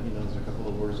 but there's a couple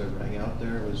of words that rang out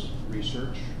there. It was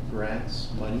research, grants,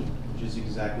 money, which is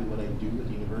exactly what I do at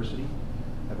the university.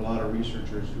 have a lot of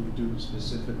researchers who do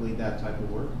specifically that type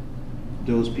of work.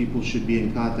 Those people should be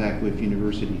in contact with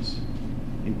universities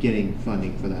and getting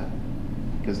funding for that.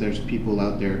 Because there's people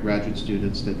out there, graduate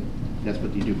students, that's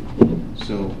what they do.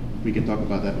 So we can talk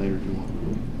about that later if you want.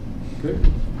 OK.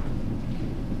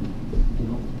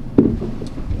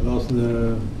 Alors, c'est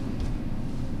le...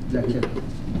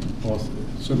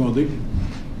 Secondé.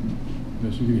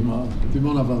 Monsieur Grimard. Tout le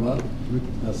monde en faveur? Oui.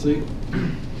 Merci.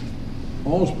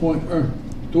 11.1.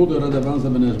 Taux de redevance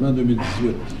d'aménagement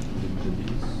 2018.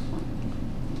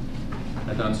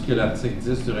 Attendu que l'article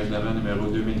 10 du règlement numéro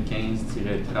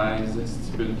 2015-13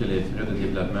 stipule que les frais de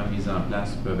développement mis en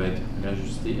place peuvent être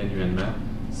rajustés annuellement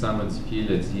sans modifier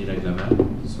le dit règlement,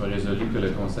 soit résolu que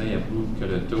le Conseil approuve que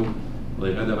le taux pour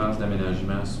les redevances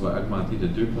d'aménagement soit augmenté de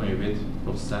 2,8%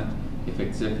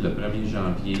 effectif le 1er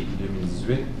janvier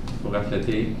 2018 pour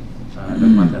refléter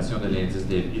l'augmentation de l'indice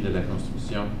des prix de la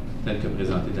construction tel que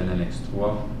présenté dans l'annexe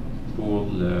 3 pour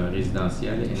le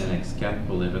résidentiel et l'annexe 4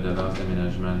 pour les redevances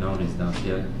d'aménagement non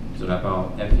résidentiel du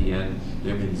rapport FIN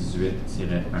 2018-1.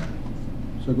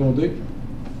 Secondé.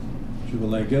 Je vous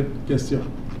la guette. Question.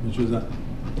 M. Zah.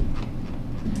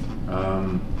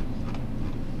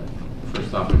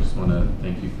 First off, I just want to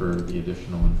thank you for the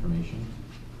additional information.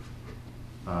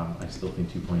 I still think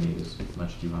 2.8 is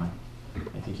much too high.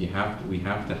 I think we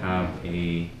have to have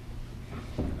a,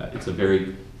 it's a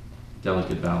very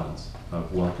delicate balance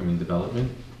of welcoming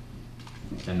development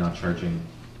and not charging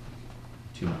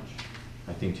too much.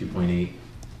 I think 2.8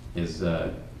 is,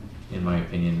 in my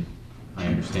opinion, I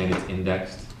understand it's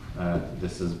indexed.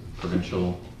 This is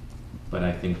provincial, but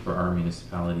I think for our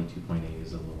municipality, 2.8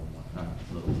 is a little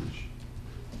much.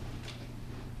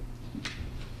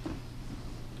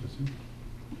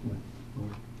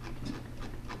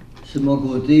 Sur mon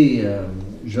côté,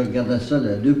 je regardais ça,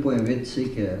 le 2.8, c'est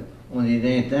qu'on est dans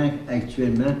un temps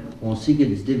actuellement, on sait qu'il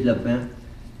y a du développement,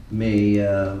 mais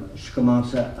je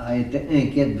commence à être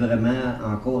inquiète vraiment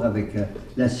encore avec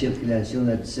la circulation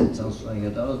de la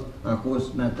 1774, encore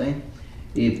ce matin.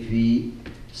 Et puis,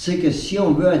 c'est que si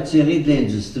on veut attirer de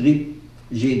l'industrie,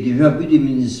 j'ai déjà vu des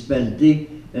municipalités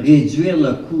réduire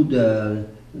le coût de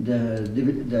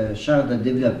charge de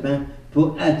développement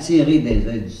pour attirer des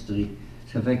industries.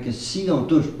 Ça fait que si on ne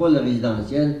touche pas le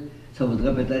résidentiel, ça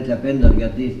vaudrait peut-être la peine de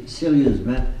regarder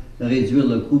sérieusement réduire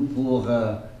le coût pour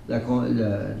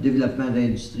le développement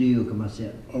d'industrie ou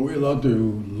commercial. Are we allowed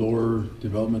to lower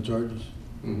development charges?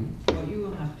 What you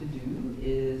will have to do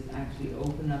is actually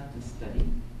open up the study.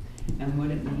 And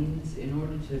what it means, in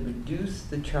order to reduce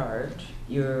the charge,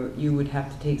 you would have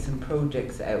to take some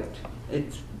projects out.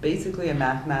 It's basically a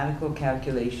mathematical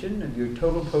calculation of your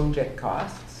total project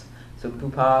costs. So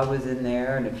Pupa was in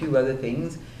there and a few other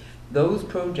things. Those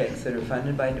projects that are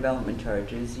funded by development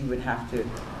charges, you would have to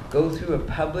go through a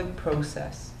public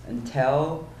process and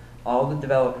tell all the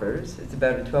developers, it's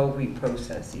about a 12-week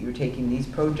process, that you're taking these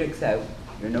projects out,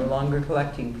 you're no longer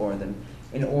collecting for them,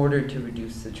 in order to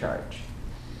reduce the charge.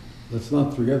 Let's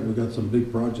not forget we've got some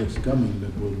big projects coming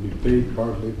that will be paid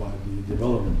partly by the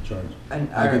development charge. And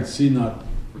I can see not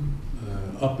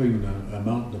upping the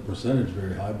amount, the percentage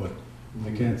very high, but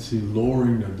I can't see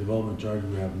lowering the development charge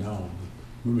we have now.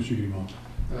 Monsieur Grimard.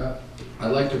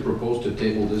 I'd like to propose to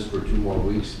table this for 2 more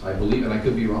weeks. I believe, and I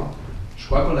could be wrong, je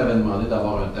crois qu'on avait demandé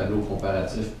d'avoir un tableau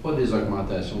comparatif, pas des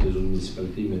augmentations des autres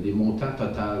municipalités, mais des montants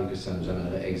totaux que ça nous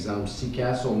amènerait. Exemple, si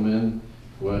Castleman,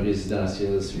 pour un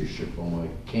résidentiel, c'est, je sais pas moi,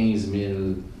 15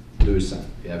 200.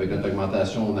 Et avec notre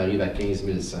augmentation, on arrive à 15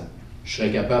 100. Je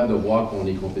serais capable de voir qu'on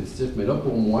est compétitif, mais là,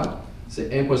 pour moi,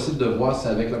 c'est impossible de voir si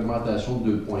avec l'augmentation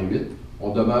de 2,8,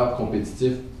 on demeure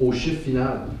compétitif au chiffre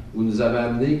final. Vous nous avez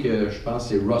amené que, je pense,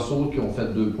 c'est Russell qui ont fait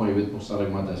 2,8%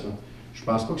 d'augmentation. Je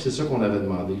pense pas que c'est ça qu'on avait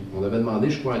demandé. On avait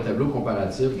demandé, je crois, un tableau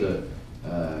comparatif de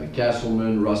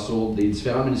Castleman, Russell, des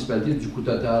différentes municipalités du coût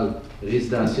total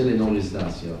résidentiel et non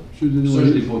résidentiel. Ça, je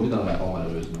ne l'ai pas vu dans le rapport,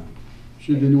 malheureusement.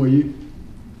 Monsieur Desnoyers.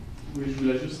 Oui, je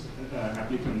voulais juste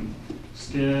rappeler comme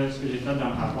ce que j'ai fait dans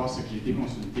le rapport, c'est que j'ai été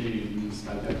consulter les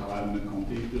municipalités à travers notre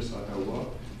comté, plus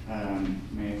Ottawa.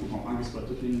 Mais il faut comprendre que ce n'est pas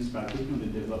toutes les municipalités qui ont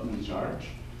des development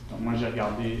charge. Donc moi, j'ai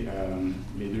regardé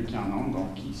les deux qui en ont.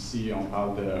 Donc ici, on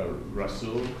parle de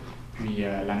Russell, puis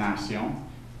la Nation,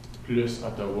 plus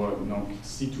Ottawa. Donc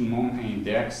si tout le monde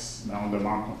indexe, ben, on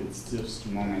demeure compétitif si tout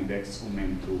le monde indexe au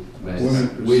même taux. Ben,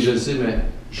 oui, je le sais, mais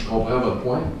je comprends votre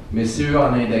point. Mais si eux,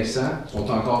 en indexant, sont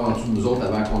encore en dessous de nous autres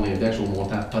avant qu'on indexe au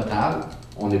montant total,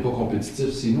 on n'est pas compétitif.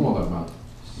 Si nous, on augmente.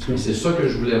 C'est ça que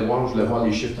je voulais voir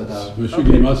les chiffres totaux. Monsieur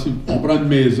Grimard, si on prend une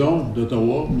maison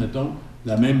d'Ottawa, mettons,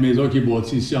 la même maison qui est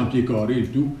bâtie ici en pied carré et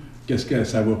tout, qu'est-ce que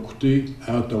ça va coûter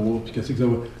à Ottawa, puis qu'est-ce que ça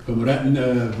va... Comme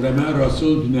vraiment,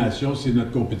 Russell puis Nation, c'est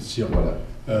notre compétition. Voilà.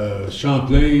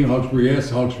 Champlain,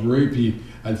 Hawkesbury-Est, Hawkesbury, puis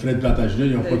Alfred Plantagenet,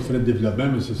 ils n'ont pas de frais de développement,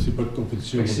 mais ça, c'est pas de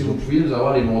compétition. Fait que si vous pouviez nous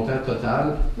avoir les montants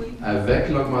total avec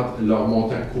leur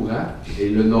montant courant et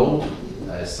le nôtre,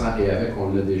 sans et avec,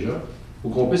 on l'a déjà,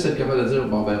 pour qu'on puisse être capable de dire,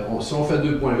 bon, ben, si on fait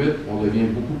 2,8, on devient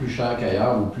beaucoup plus cher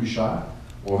qu'ailleurs ou plus cher.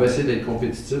 On va essayer d'être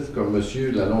compétitif, comme M.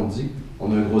 Lalonde dit.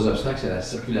 On a un gros obstacle, c'est la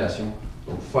circulation.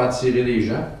 Donc, il faut attirer les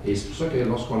gens. Et c'est pour ça que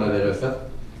lorsqu'on avait refait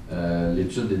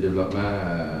l'étude des développements,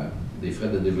 des frais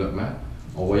de développement,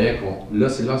 on voyait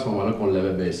c'est là à ce moment-là qu'on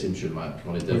l'avait baissé, M. le maire. Puis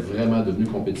on était vraiment devenu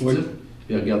compétitif. Oui.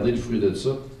 Puis regardez le fruit de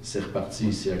ça, c'est reparti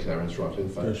ici à Clarence Rocklin.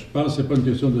 Je pense que ce n'est pas une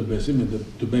question de le baisser, mais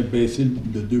de bien baisser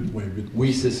de 2,8.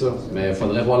 Oui, c'est ça. Mais il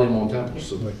faudrait voir les montants pour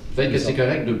ça. Oui. Peut-être que c'est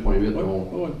correct, 2,8,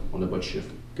 on n'a pas de chiffre.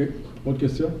 OK. Autre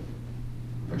question?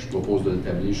 Fait que je propose de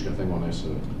l'établir jusqu'à la fin qu'on ait ça.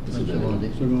 Secondé.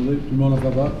 Tout le monde en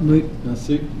faveur? Oui.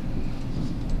 Merci.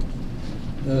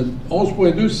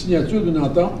 11.2, signature d'une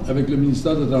entente avec le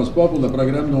ministère des Transports pour le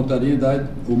programme ontarien d'aide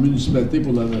aux municipalités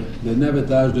pour le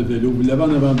navettage de vélos. Vous l'avez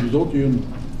en avant de vous autres, il y a une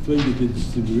feuille qui a été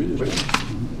distribuée. Je peux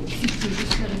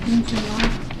juste vérifier, M. le maire,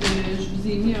 je vous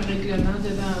ai mis un règlement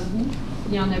devant vous.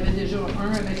 Il y en avait déjà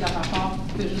un avec le rapport.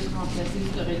 Vous pouvez juste remplacer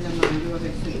ce règlement-là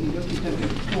avec celui-là qui est un peu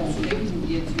plus complet, où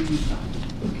il y a du ministère.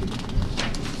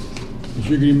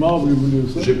 M. Grimard, voulez-vous lire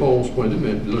ça? J'ai pas 11.2,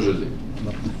 mais là, je l'ai.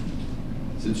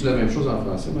 C'est-tu la même chose en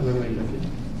français, Mme la graphique?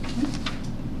 Oui.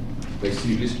 Fait que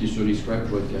si je lis ce qui est sur e-scrap,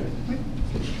 je vais être correct. Oui.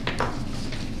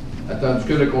 Attendu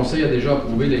que le Conseil a déjà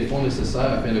approuvé les fonds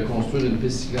nécessaires afin de construire une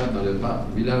piste cyclable dans le parc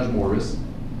Village Morris,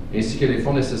 ainsi que les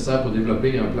fonds nécessaires pour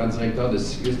développer un plan directeur de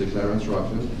cyclistes de Clarence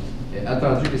Rocklin, et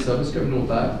attendu que les services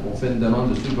communautaires ont fait une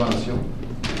demande de subvention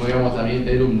au programme ontarien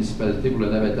d'aide aux municipalités pour le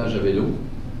navettage à vélo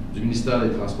du ministère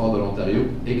des Transports de l'Ontario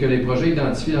et que les projets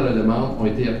identifiés dans la demande ont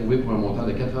été approuvés pour un montant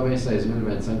de 96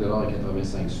 025 et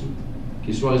 85 sous,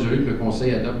 qu'il soit résolu que le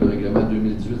Conseil adopte le règlement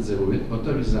 2018-08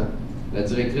 autorisant la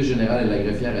directrice générale et la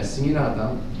greffière à signer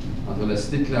l'entente entre la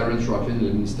cité de Clarence Rocklin et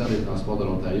le ministère des Transports de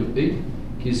l'Ontario et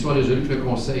qu'il soit résolu que le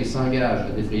Conseil s'engage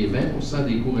à défrayer 20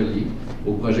 des coûts reliés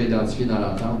aux projets identifiés dans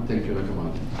l'entente tel que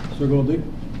recommandé. Secondé.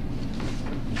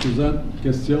 Suzanne,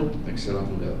 question?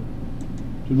 Excellente nouvelle.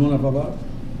 Tout le monde en faveur?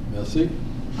 Merci.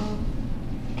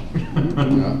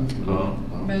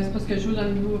 Ben, c'est parce que je joue dans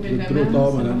le nouveau règlement. C'est trop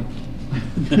tard, madame.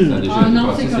 Ah non,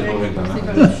 c'est correct.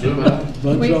 C'est correct.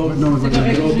 Bonne chose. Non, c'est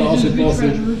correct. Trop tard, c'est passé.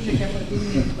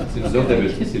 C'est nous autres,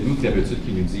 c'est nous qui l'habitude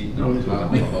qui nous dit non,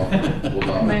 trop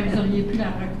tard. Mais vous auriez pu la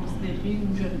reconsidérer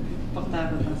ou j'aurais pu porter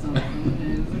à votre assemblée.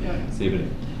 C'est vrai.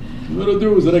 Numéro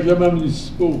 12, règlements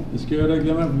municipaux. Est-ce qu'il y a un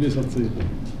règlement que vous voulez sortir?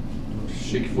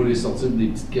 Je sais qu'il faut les sortir des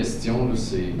petites questions. Là, je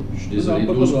suis désolé,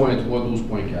 12.3,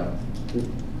 12.4.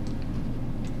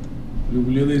 Vous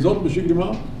voulez les autres, M.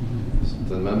 Grimard?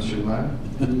 Certainement, M. le maire.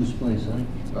 12.5.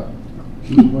 Ah.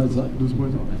 12.5. 12.5.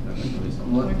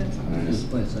 Ouais.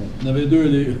 12.5. Il y en avait deux,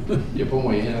 les... Il n'y a pas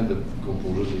moyen de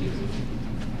composer les questions.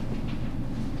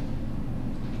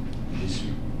 J'y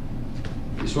suis.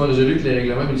 Il soit résolu que les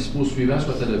règlements municipaux suivants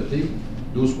soient adoptés.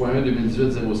 12.1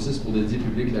 2018-06 pour dédier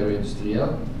public la rue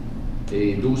industrielle.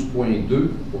 Et 12.2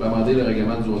 pour amender le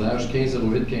règlement de zonage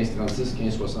 1508, 1536,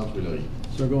 1560 rue Laurier.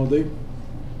 Secondé.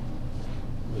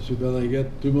 M. Berlinguette,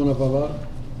 tout le monde en faveur?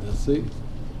 Merci.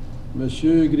 M.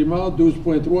 Grimard, 12.3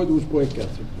 et 12.4.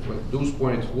 Ouais,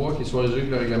 12.3, qu'il soit résolu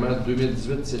que le règlement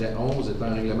 2018-11 est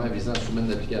un règlement visant à soumettre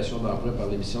d'application d'emprunt par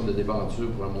l'émission de débentures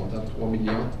pour un montant de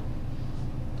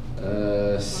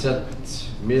 3 7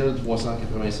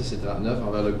 386 et 39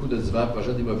 envers le coût de divers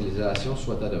projets d'immobilisation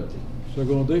soit adopté.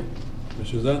 Secondé. M.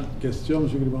 Zan, question, M.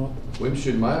 Grimard? Oui, M.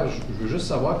 le maire, je veux juste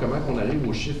savoir comment on arrive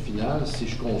au chiffre final si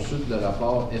je consulte le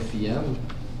rapport FIN.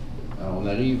 On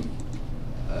arrive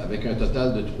avec un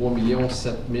total de 3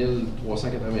 7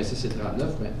 386 et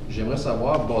 39, mais j'aimerais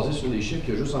savoir, basé sur les chiffres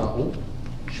qu'il y a juste en haut,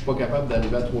 je ne suis pas capable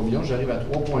d'arriver à 3 millions, j'arrive à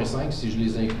 3,5 si je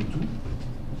les inclus tous.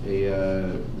 Et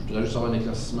je voudrais juste avoir un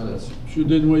éclaircissement là-dessus. M.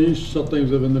 Desnoyers, je suis certain que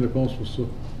vous avez une réponse pour ça.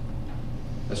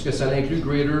 Est-ce que ça inclut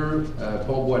Greater,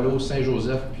 Port-Boileau,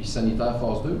 Saint-Joseph, puis Sanitaire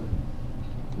phase 2?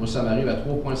 Moi, ça m'arrive à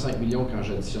 3,5 millions quand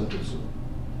j'additionne tout ça.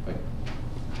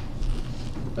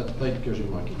 Peut-être que j'ai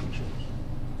manqué quelque chose.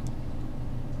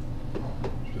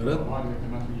 Je vais voir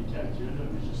exactement tous les calculs,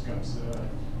 mais juste comme ça,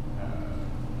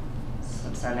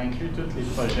 ça inclut tous les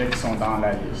projets qui sont dans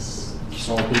la liste. Qui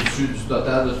sont au-dessus du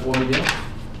total de 3 millions?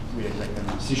 Oui,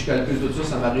 exactement. Si je calcule tout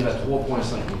ça, ça m'arrive à 3,5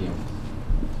 millions.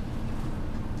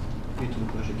 Et tout le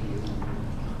projet qui est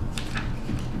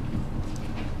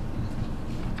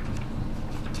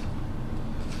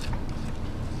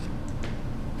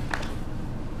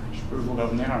Je peux peux vous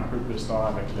revenir un peu plus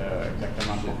tard avec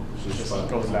exactement ce qui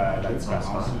cause la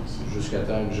différence. Jusqu'à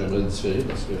temps que j'aimerais le différer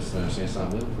parce que c'est un 500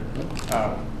 000.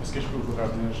 Est-ce que je peux vous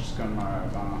revenir juste comme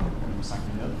dans 5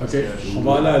 minutes? OK. On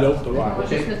va aller à l'autre. On va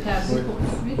juste le tabler pour tout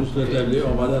de suite. Juste le tabler.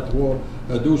 On va aller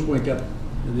à 12.4.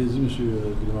 Allez-y, M.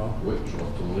 Grimard. Oui, je vais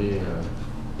retourner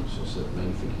sur cette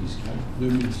magnifique liste.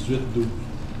 2018-12.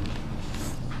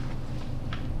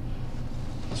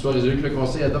 Soit résolu que le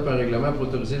Conseil adopte un règlement pour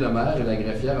autoriser le maire et la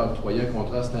greffière à octroyer un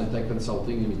contrat à Stantec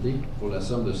Consulting Limited pour la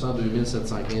somme de 102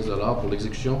 715 $ pour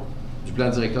l'exécution du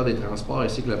plan directeur des transports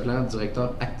ainsi que le plan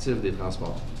directeur actif des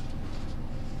transports.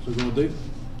 Secondé.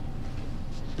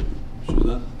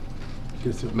 Suzanne.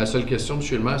 Question. Ma seule question, M.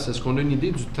 le maire, c'est est-ce qu'on a une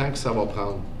idée du temps que ça va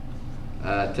prendre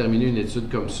à terminer une étude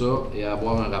comme ça et à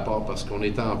avoir un rapport? Parce qu'on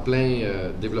est en plein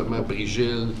développement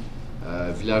Brigil,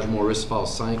 Village Maurice,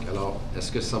 phase 5. Alors,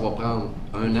 est-ce que ça va prendre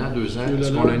 1 an, 2 ans?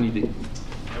 Est-ce qu'on a une idée?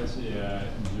 C'est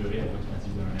une durée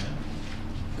approximative d'1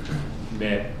 an.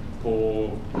 Mais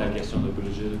pour la question de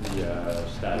Brigil puis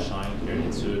stage 5, une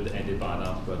étude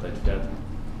indépendante peut être faite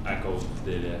à cause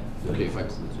du délai. OK, fait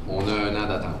on a 1 an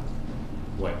d'attente.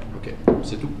 Oui. OK,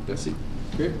 c'est tout. Merci.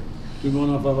 OK. Tout le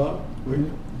monde en faveur? Oui.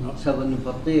 Non. Ça va nous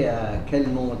porter à quel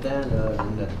montant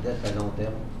notre dette à long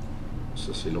terme?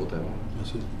 Ça, c'est l'autre avant.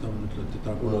 Tu es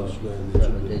encore sur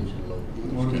l'étude.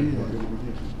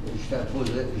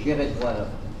 J'irai te voir là.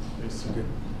 OK.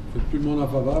 Fait tout le monde en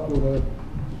faveur pour...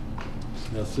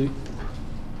 Merci.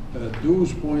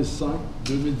 12.5,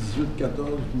 2018-14,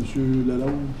 M.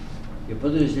 Lalonde. Il n'y a pas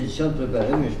de résolution de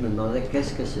préparer, mais je me demandais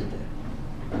qu'est-ce que c'était.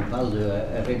 On parle de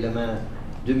règlement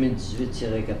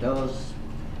 2018-14,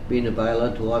 being a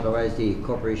bylaw to authorize the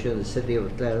corporation of the city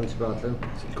of Clarence, Scotland,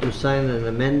 to sign an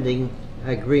amending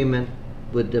agreement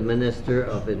with the Minister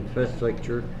of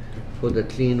Infrastructure for the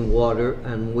Clean Water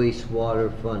and Wastewater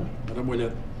Fund. Madame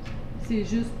Ouellette. C'est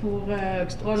juste pour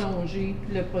prolonger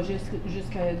le projet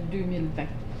jusqu'à 2020.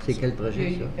 C'est quel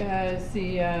projet, ça?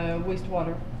 C'est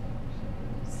Wastewater.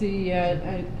 C'est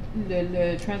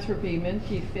le transfer payment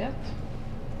qui est fait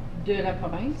de la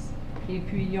province. Et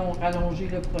puis, ils ont rallongé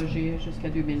le projet jusqu'à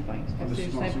 2020.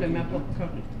 C'est simplement pour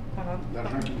corriger.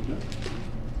 L'argent qui nous donne?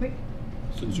 Oui.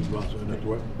 C'est une subvention de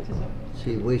toi. C'est ça.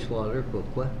 C'est wastewater,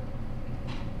 pourquoi?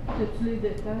 As-tu les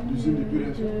détails? L'usine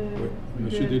d'épuration? Oui,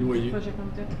 Monsieur Desnoyers.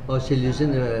 Ah, c'est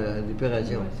l'usine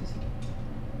d'épuration. Oui, c'est ça.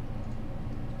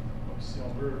 Si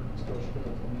on veut, est-ce que je peux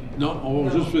retourner? Non, on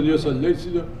va juste finir celle-là ici.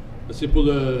 Là. C'est pour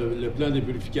le plan de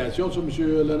purification, ça, M.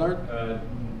 Leonard?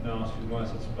 Non, excuse-moi,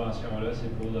 cette subvention-là,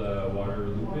 c'est pour le water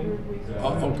looping. Ah,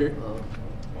 OK.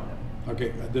 OK,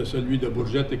 de celui de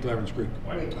Bourgette et Clarence Creek.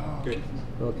 Oui. OK.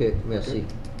 OK, merci.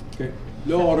 OK.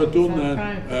 Là, on retourne à...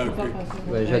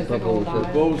 Ben, jette pas pause.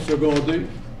 Pause secondée.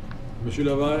 M.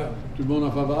 Levert, tout le monde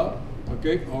en faveur? OK.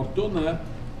 On retourne à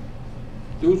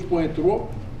 12.3,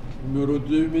 numéro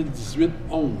 2018-11.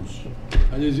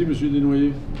 Allez-y, M.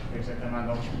 Desnoyers. Exactement.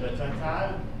 Donc, le total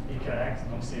est correct.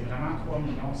 Donc, c'est vraiment 3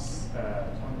 7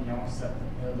 000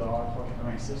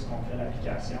 $386 qu'on fait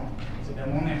l'application. C'était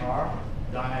mon erreur.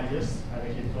 Dans la liste,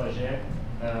 avec les projets,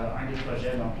 un des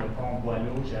projets, donc le pont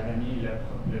Boileau, j'avais mis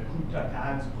le coût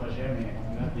total du projet, mais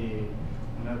on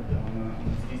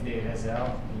utilise des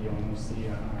réserves, puis on a aussi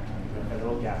le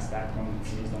Federal Gas Tax qu'on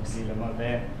utilise. Donc, c'est le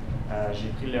mauvais.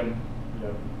 J'ai pris le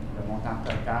montant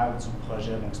total du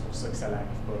projet, donc c'est pour ça que ça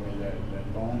n'arrive pas. Mais le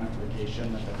loan application,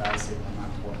 le total, c'est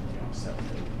vraiment 3 millions.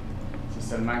 C'est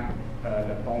seulement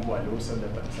le pont Boileau, ça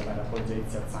n'aurait pas dû être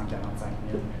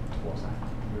 745 000, mais 245.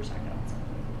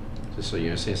 C'est ça, il y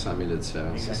a un 500 000 de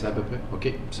différence. C'est ça à peu près?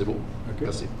 OK, c'est beau. Okay.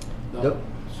 Merci.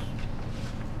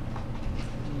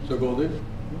 Secondé? M.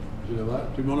 Levert.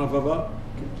 Tout le monde en faveur?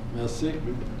 Okay. Merci.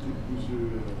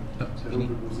 Monsieur Serrault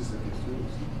peut poser sa question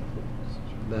aussi.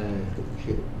 Ben,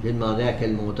 j'ai demandé à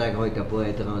quel montant on était pas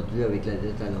être rendu avec la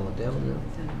dette à long terme.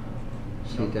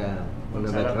 On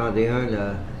avait 31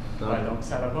 là. Ouais, donc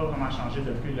ça n'a pas vraiment changé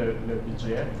depuis le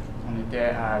budget. On était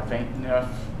à 29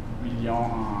 millions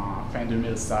en fin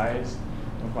 2016.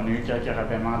 Donc on a eu quelques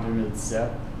repaiements en 2017,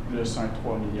 plus un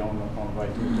 3 millions. Donc on va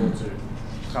être autour du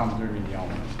 32 millions.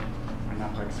 Un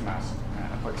approximation.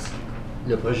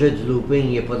 Le projet du looping,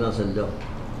 il n'est pas dans celle-là.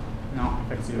 Non,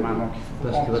 effectivement. Donc,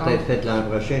 parce qu'il va être fait l'an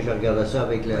prochain, je regarde ça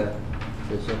avec le...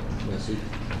 C'est ça. Merci.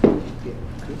 Okay.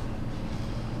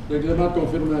 Règlement de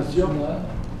confirmation.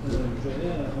 On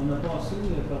a passé, on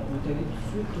est allé tout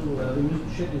de suite au remise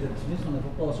du chèque des activistes, on n'a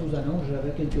pas passé aux annonces,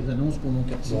 j'avais quelques annonces pour mon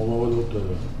quartier. Bon, on va voir l'autre.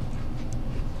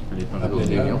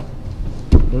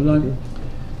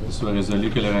 Soit résolu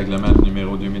que le règlement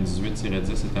numéro 2018-10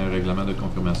 est un règlement de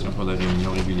confirmation pour la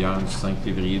réunion régulière du 5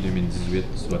 février 2018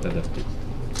 soit adopté.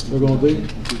 Secondé.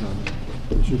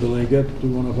 M. Berlinguet, tout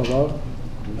le monde en faveur.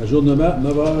 Ajournement,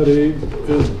 9h01.